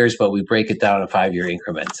 35 years, but we break it down in 5-year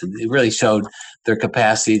increments." And it really showed their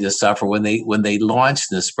capacity to suffer when they launched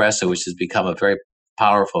Nespresso, which has become a very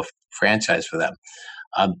powerful franchise for them.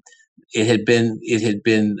 It had been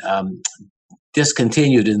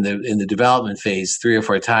discontinued in the development phase 3 or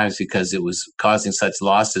 4 times because it was causing such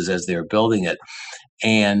losses as they were building it,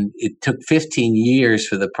 and it took 15 years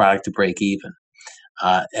for the product to break even.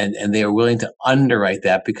 And they were willing to underwrite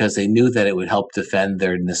that because they knew that it would help defend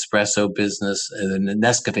their Nespresso business, the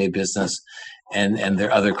Nescafe business, and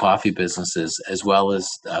their other coffee businesses, as well as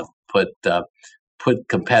put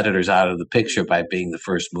competitors out of the picture by being the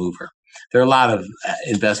first mover. There are a lot of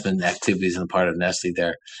investment activities on the part of Nestle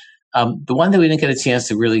there. The one that we didn't get a chance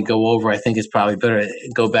to really go over, I think it's probably better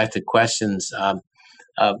to go back to questions.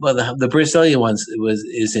 Well, the Brazilian ones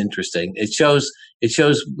is interesting. It shows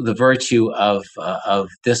the virtue of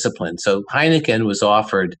discipline. So Heineken was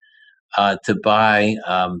offered to buy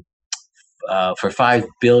for $5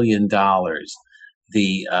 billion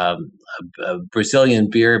the Brazilian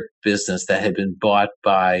beer business that had been bought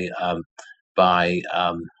by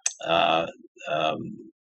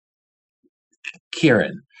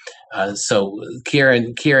Kirin. So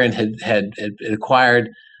Kirin had acquired.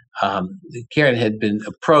 Kirin had been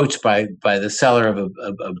approached by the seller of a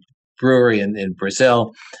brewery in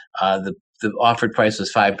Brazil. The offered price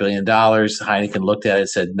was $5 billion. Heineken looked at it and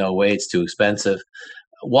said, "No way, it's too expensive."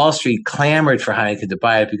 Wall Street clamored for Heineken to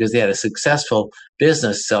buy it because they had a successful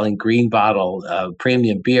business selling green bottle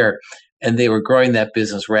premium beer, and they were growing that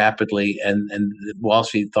business rapidly. And Wall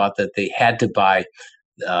Street thought that they had to buy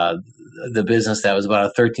the business that was about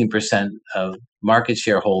a 13% of market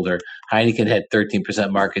shareholder. Heineken had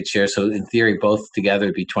 13% market share, so in theory, both together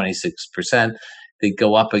would be 26%. They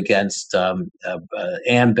go up against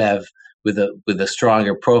Ambev with a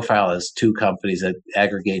stronger profile as two companies that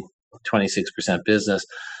aggregate 26% business.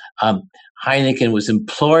 Heineken was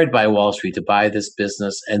implored by Wall Street to buy this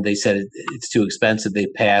business, and they said it's too expensive. They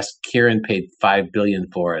passed. Kirin paid $5 billion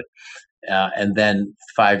for it. And then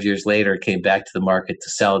 5 years later came back to the market to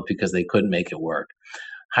sell it because they couldn't make it work.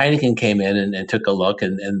 Heineken came in and took a look,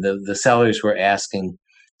 and the sellers were asking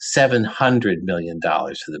 $700 million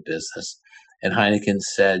for the business. And Heineken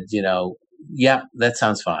said, yeah, that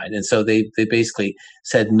sounds fine. And so they basically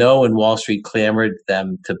said no when Wall Street clamored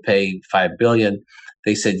them to pay $5 billion.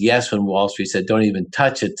 They said yes when Wall Street said don't even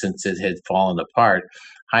touch it since it had fallen apart.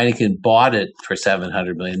 Heineken bought it for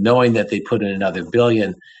 $700 million, knowing that they put in another $1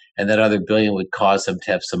 billion, and that other $1 billion would cause them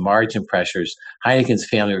to have some margin pressures. Heineken's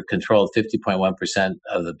family controlled 50.1%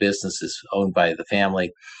 of the business is owned by the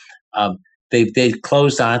family. They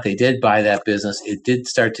closed on it. They did buy that business. It did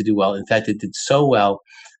start to do well. In fact, it did so well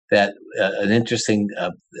that an interesting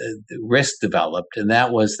risk developed, and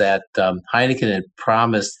that was that Heineken had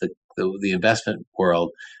promised the investment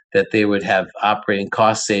world that they would have operating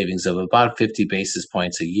cost savings of about 50 basis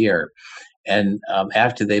points a year. And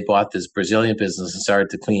after they bought this Brazilian business and started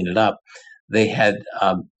to clean it up, they had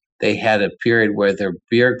a period where their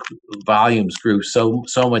beer volumes grew so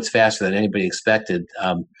much faster than anybody expected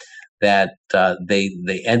that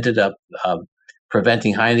they ended up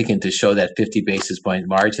preventing Heineken to show that 50 basis point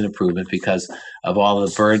margin improvement because of all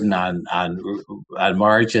the burden on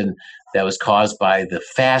margin that was caused by the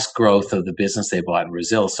fast growth of the business they bought in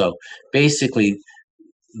Brazil. So basically,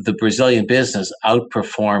 the Brazilian business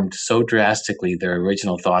outperformed so drastically their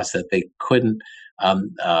original thoughts that they couldn't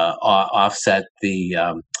offset the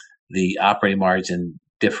operating margin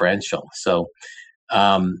differential. So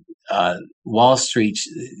Wall Street,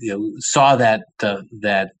 saw that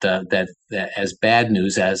as bad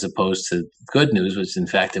news as opposed to good news, which in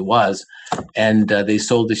fact it was, and they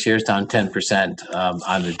sold the shares down 10%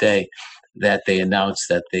 on the day that they announced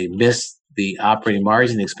that they missed the operating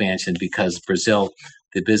margin expansion because Brazil,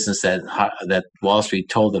 the business that Wall Street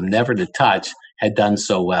told them never to touch, had done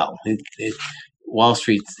so well. Wall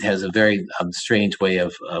Street has a very strange way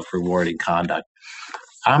of rewarding conduct.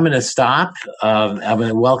 I'm going to stop. I'm going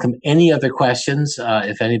to welcome any other questions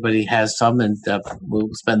if anybody has some, and we'll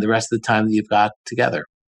spend the rest of the time that you've got together.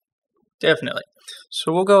 Definitely.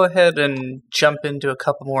 So we'll go ahead and jump into a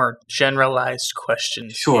couple more generalized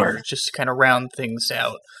questions here, just to kind of round things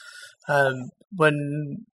out.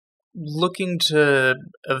 When looking to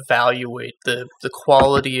evaluate the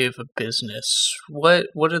quality of a business, what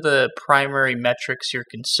are the primary metrics you're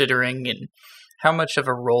considering, and how much of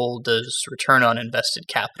a role does return on invested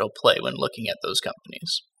capital play when looking at those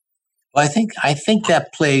companies? Well, I think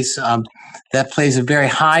that plays a very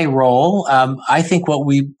high role. I think what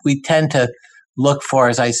we tend to look for,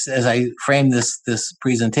 as I frame this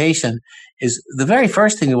presentation, is the very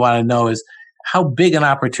first thing we want to know is how big an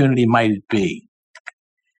opportunity might it be.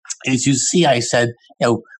 As you see, I said,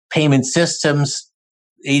 payment systems,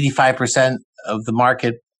 85% of the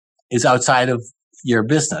market is outside of your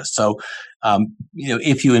business. So,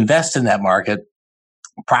 if you invest in that market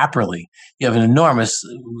properly, you have an enormous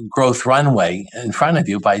growth runway in front of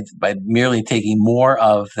you by merely taking more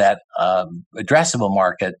of that addressable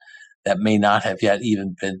market that may not have yet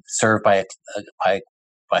even been served by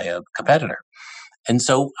a competitor. And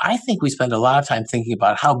so I think we spend a lot of time thinking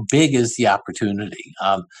about how big is the opportunity,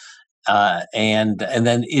 and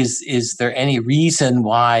then is there any reason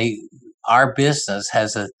why our business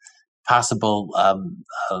has a possible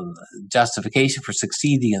justification for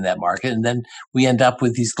succeeding in that market. And then we end up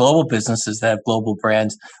with these global businesses that have global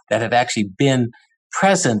brands that have actually been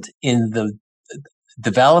present in the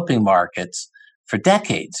developing markets for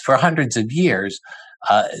decades, for hundreds of years.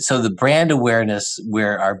 So the brand awareness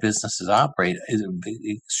where our businesses operate is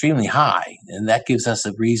extremely high, and that gives us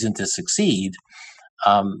a reason to succeed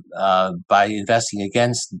by investing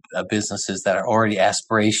against businesses that are already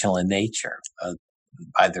aspirational in nature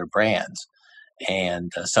by their brands.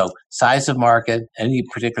 And so size of market, any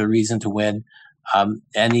particular reason to win,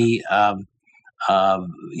 any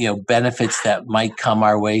benefits that might come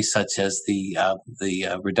our way, such as the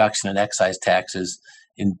reduction in excise taxes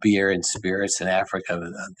in beer and spirits in Africa,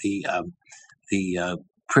 the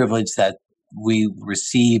privilege that we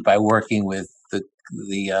receive by working with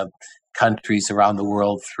the countries around the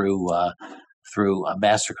world through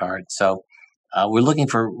MasterCard. So we're looking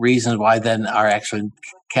for reasons why then our actual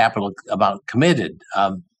capital amount committed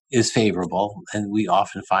is favorable, and we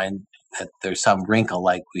often find that there's some wrinkle,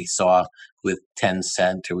 like we saw with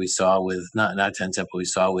Tencent, or we saw with not Tencent, but we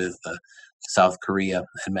saw with South Korea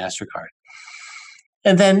and MasterCard.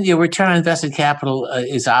 And then return on invested capital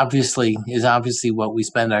is obviously what we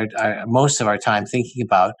spend our most of our time thinking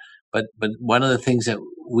about. But one of the things that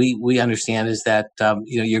we understand is that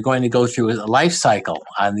you're going to go through a life cycle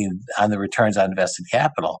on the returns on invested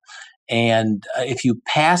capital, and if you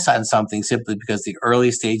pass on something simply because the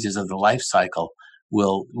early stages of the life cycle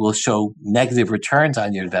will show negative returns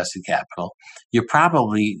on your invested capital, you're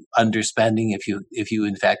probably underspending if you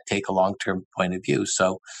in fact take a long-term point of view.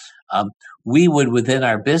 So we would, within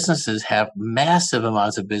our businesses, have massive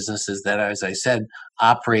amounts of businesses that, as I said,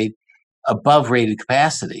 operate above rated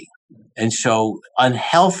capacity and show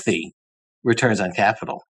unhealthy returns on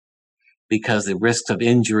capital, because the risks of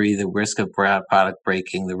injury, the risk of product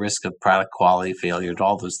breaking, the risk of product quality failure,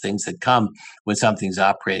 all those things that come when something's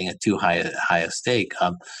operating at too high a stake,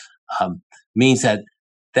 means that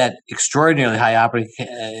extraordinarily high operating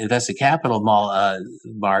invested capital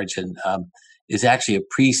margin is actually a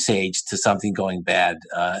presage to something going bad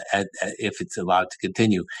if it's allowed to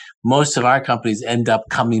continue. Most of our companies end up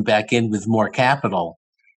coming back in with more capital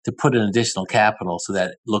to put in additional capital, so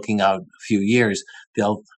that looking out a few years,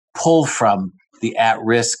 they'll pull from the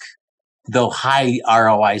at-risk, though high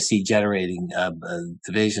ROIC generating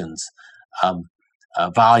divisions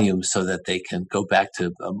volumes, so that they can go back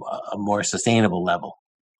to a more sustainable level.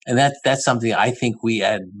 And that's something I think we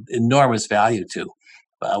add enormous value to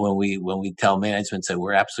when we tell management that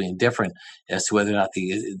we're absolutely indifferent as to whether or not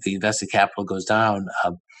the invested capital goes down.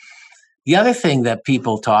 The other thing that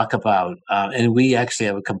people talk about, and we actually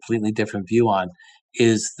have a completely different view on,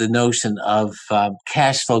 is the notion of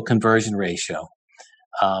cash flow conversion ratio.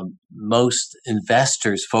 Most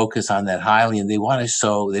investors focus on that highly, and they want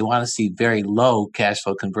to see very low cash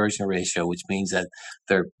flow conversion ratio, which means that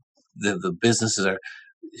the businesses are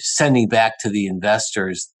sending back to the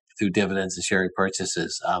investors through dividends and share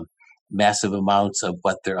repurchases, massive amounts of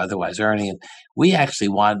what they're otherwise earning. And we actually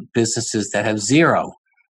want businesses that have zero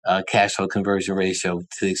cash flow conversion ratio,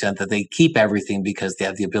 to the extent that they keep everything because they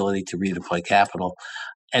have the ability to redeploy capital.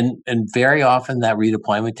 And very often that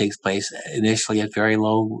redeployment takes place initially at very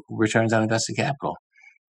low returns on invested capital.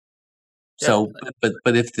 So,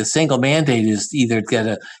 but if the single mandate is either get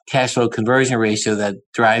a cash flow conversion ratio that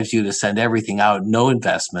drives you to send everything out, no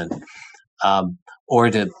investment, or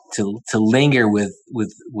to linger with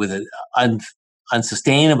an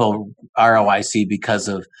unsustainable ROIC because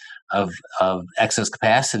of excess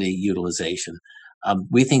capacity utilization,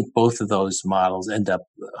 we think both of those models end up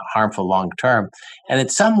harmful long term. And at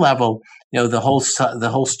some level, the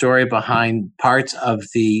whole story behind parts of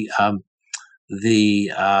the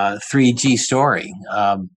 3G story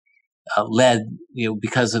led,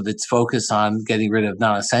 because of its focus on getting rid of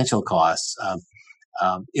non-essential costs,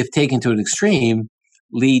 if taken to an extreme,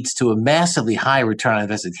 leads to a massively high return on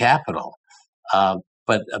invested capital,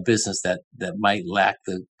 but a business that might lack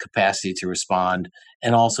the capacity to respond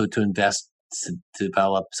and also to invest to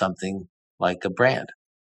develop something like a brand.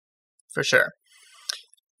 For sure.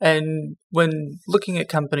 And when looking at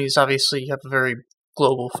companies, obviously you have a very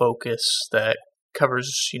global focus that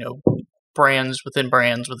covers, brands within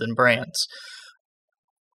brands within brands.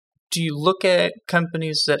 Do you look at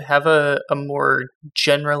companies that have a more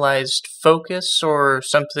generalized focus, or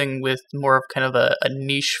something with more of kind of a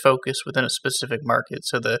niche focus within a specific market?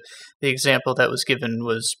 So the example that was given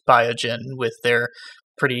was Biogen with their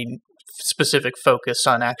pretty specific focus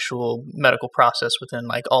on actual medical process within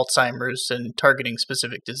like Alzheimer's and targeting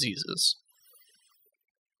specific diseases.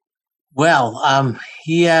 Well,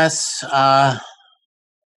 yes,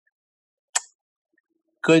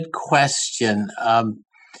 good question.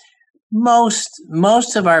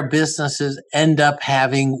 Most of our businesses end up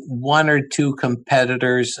having one or two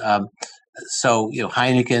competitors. So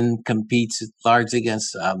Heineken competes largely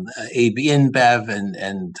against AB InBev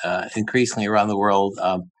and increasingly around the world,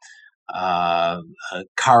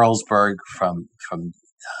 Carlsberg from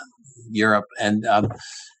Europe, and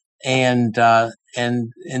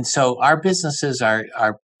so our businesses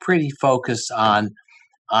are pretty focused on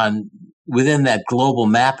within that global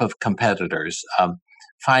map of competitors,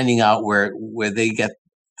 finding out where they get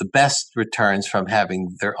the best returns from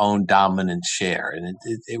having their own dominant share. And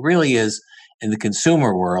it really is, in the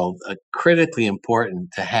consumer world, critically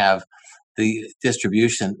important to have the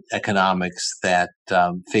distribution economics that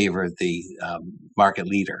favor the market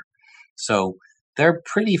leader. So they're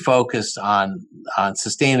pretty focused on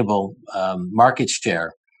sustainable market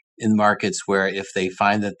share in markets where, if they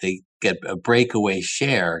find that they get a breakaway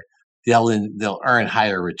share, they'll earn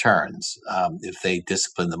higher returns if they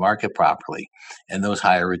discipline the market properly. And those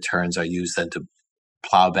higher returns are used then to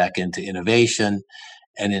plow back into innovation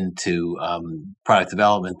and into product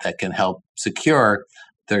development that can help secure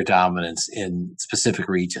their dominance in specific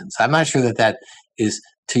regions. I'm not sure that is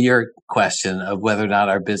to your question of whether or not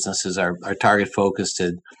our businesses are target focused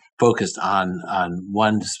on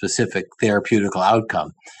one specific therapeutical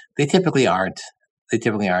outcome. They typically aren't.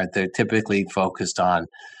 They're typically focused on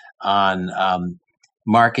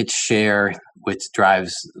market share, which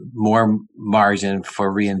drives more margin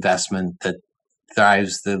for reinvestment, that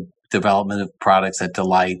drives the development of products that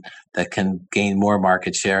delight, that can gain more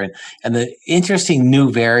market share. And the interesting new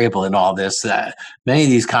variable in all this, many of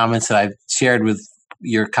these comments that I've shared with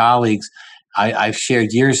your colleagues, I've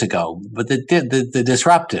shared years ago, but the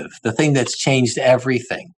disruptive, the thing that's changed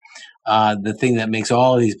everything, the thing that makes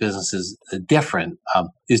all of these businesses different,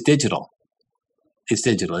 is digital. It's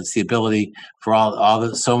digital. It's the ability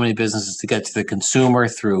for so many businesses to get to the consumer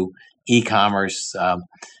through e-commerce,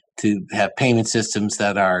 to have payment systems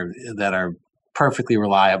that are perfectly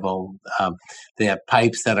reliable. They have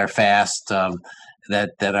pipes that are fast,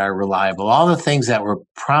 that are reliable. All the things that were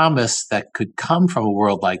promised that could come from a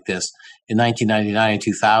world like this in 1999 and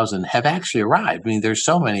 2000 have actually arrived. I mean, there's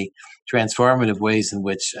so many transformative ways in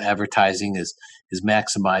which advertising is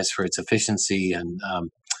maximized for its efficiency,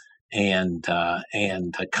 and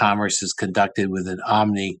commerce is conducted with an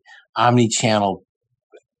omni-channel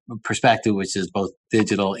perspective, which is both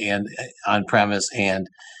digital and on-premise and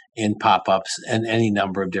in pop-ups and any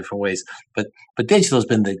number of different ways. But digital has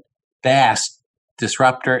been the vast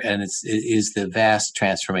disruptor, and it is the vast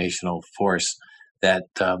transformational force that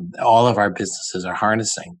all of our businesses are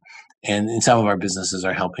harnessing, and in some of our businesses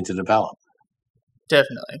are helping to develop.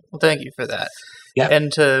 Definitely. Well, thank you for that. Yeah.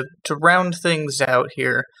 And to round things out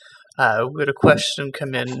here, we had a question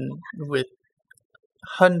come in with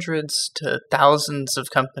hundreds to thousands of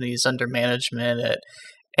companies under management at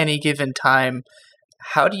any given time.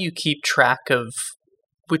 How do you keep track of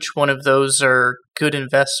which one of those are good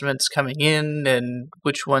investments coming in and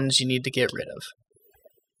which ones you need to get rid of?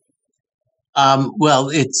 Well,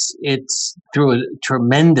 it's through a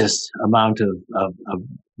tremendous amount of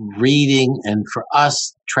reading, and for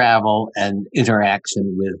us, travel and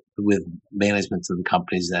interaction with managements of the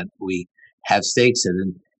companies that we have stakes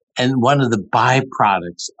in. And one of the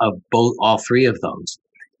byproducts of all three of those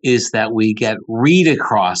is that we get read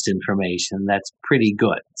across information that's pretty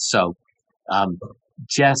good. So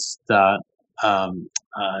just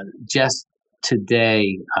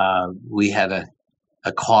today we had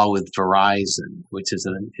a call with Verizon, which is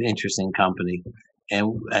an interesting company,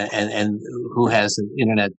 and who has an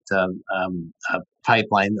internet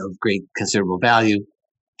pipeline of great considerable value.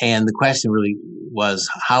 And the question really was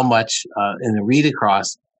how much in the read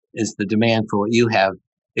across is the demand for what you have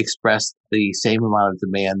expressed the same amount of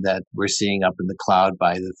demand that we're seeing up in the cloud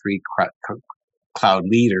by the three cloud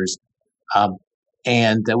leaders.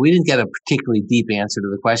 And we didn't get a particularly deep answer to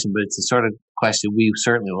the question, but it's the sort of question we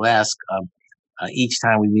certainly will ask each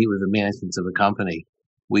time we meet with the management of a company.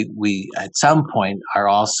 We at some point are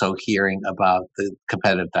also hearing about the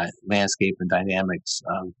competitive landscape and dynamics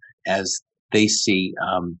as they see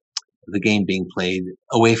the game being played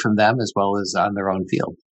away from them as well as on their own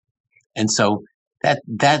field. And so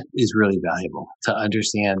that is really valuable to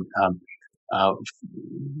understand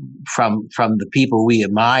from the people we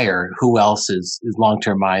admire who else is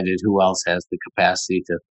long-term minded, who else has the capacity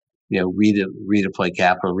to redeploy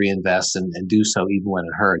capital, reinvest, and do so even when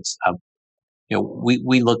it hurts.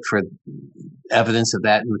 We look for evidence of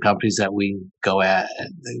that in the companies that we go at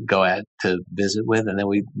to visit with, and then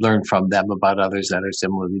we learn from them about others that are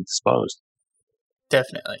similarly disposed.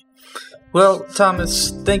 Definitely. Well,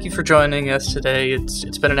 Thomas, thank you for joining us today.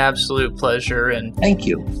 It's been an absolute pleasure, and thank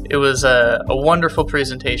you. It was a wonderful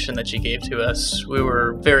presentation that you gave to us. We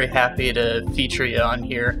were very happy to feature you on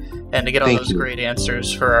here and to get all those great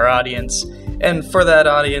answers for our audience. And for that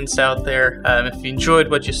audience out there, if you enjoyed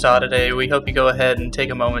what you saw today, we hope you go ahead and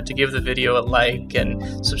take a moment to give the video a like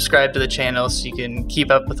and subscribe to the channel so you can keep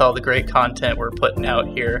up with all the great content we're putting out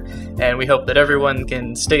here. And we hope that everyone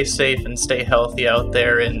can stay safe and stay healthy out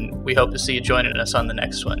there, and we hope to see you joining us on the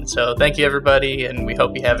next one. So thank you, everybody, and we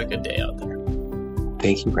hope you have a good day out there.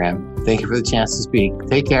 Thank you, Graham. Thank you for the chance to speak.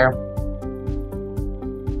 Take care.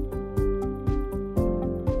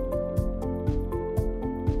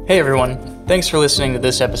 Hey everyone, thanks for listening to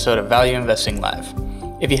this episode of Value Investing Live.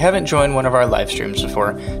 If you haven't joined one of our live streams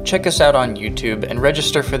before, check us out on YouTube and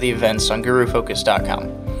register for the events on gurufocus.com.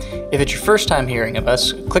 If it's your first time hearing of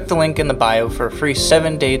us, click the link in the bio for a free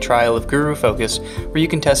 7-day trial of Guru Focus where you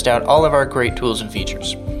can test out all of our great tools and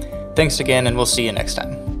features. Thanks again, and we'll see you next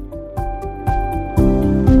time.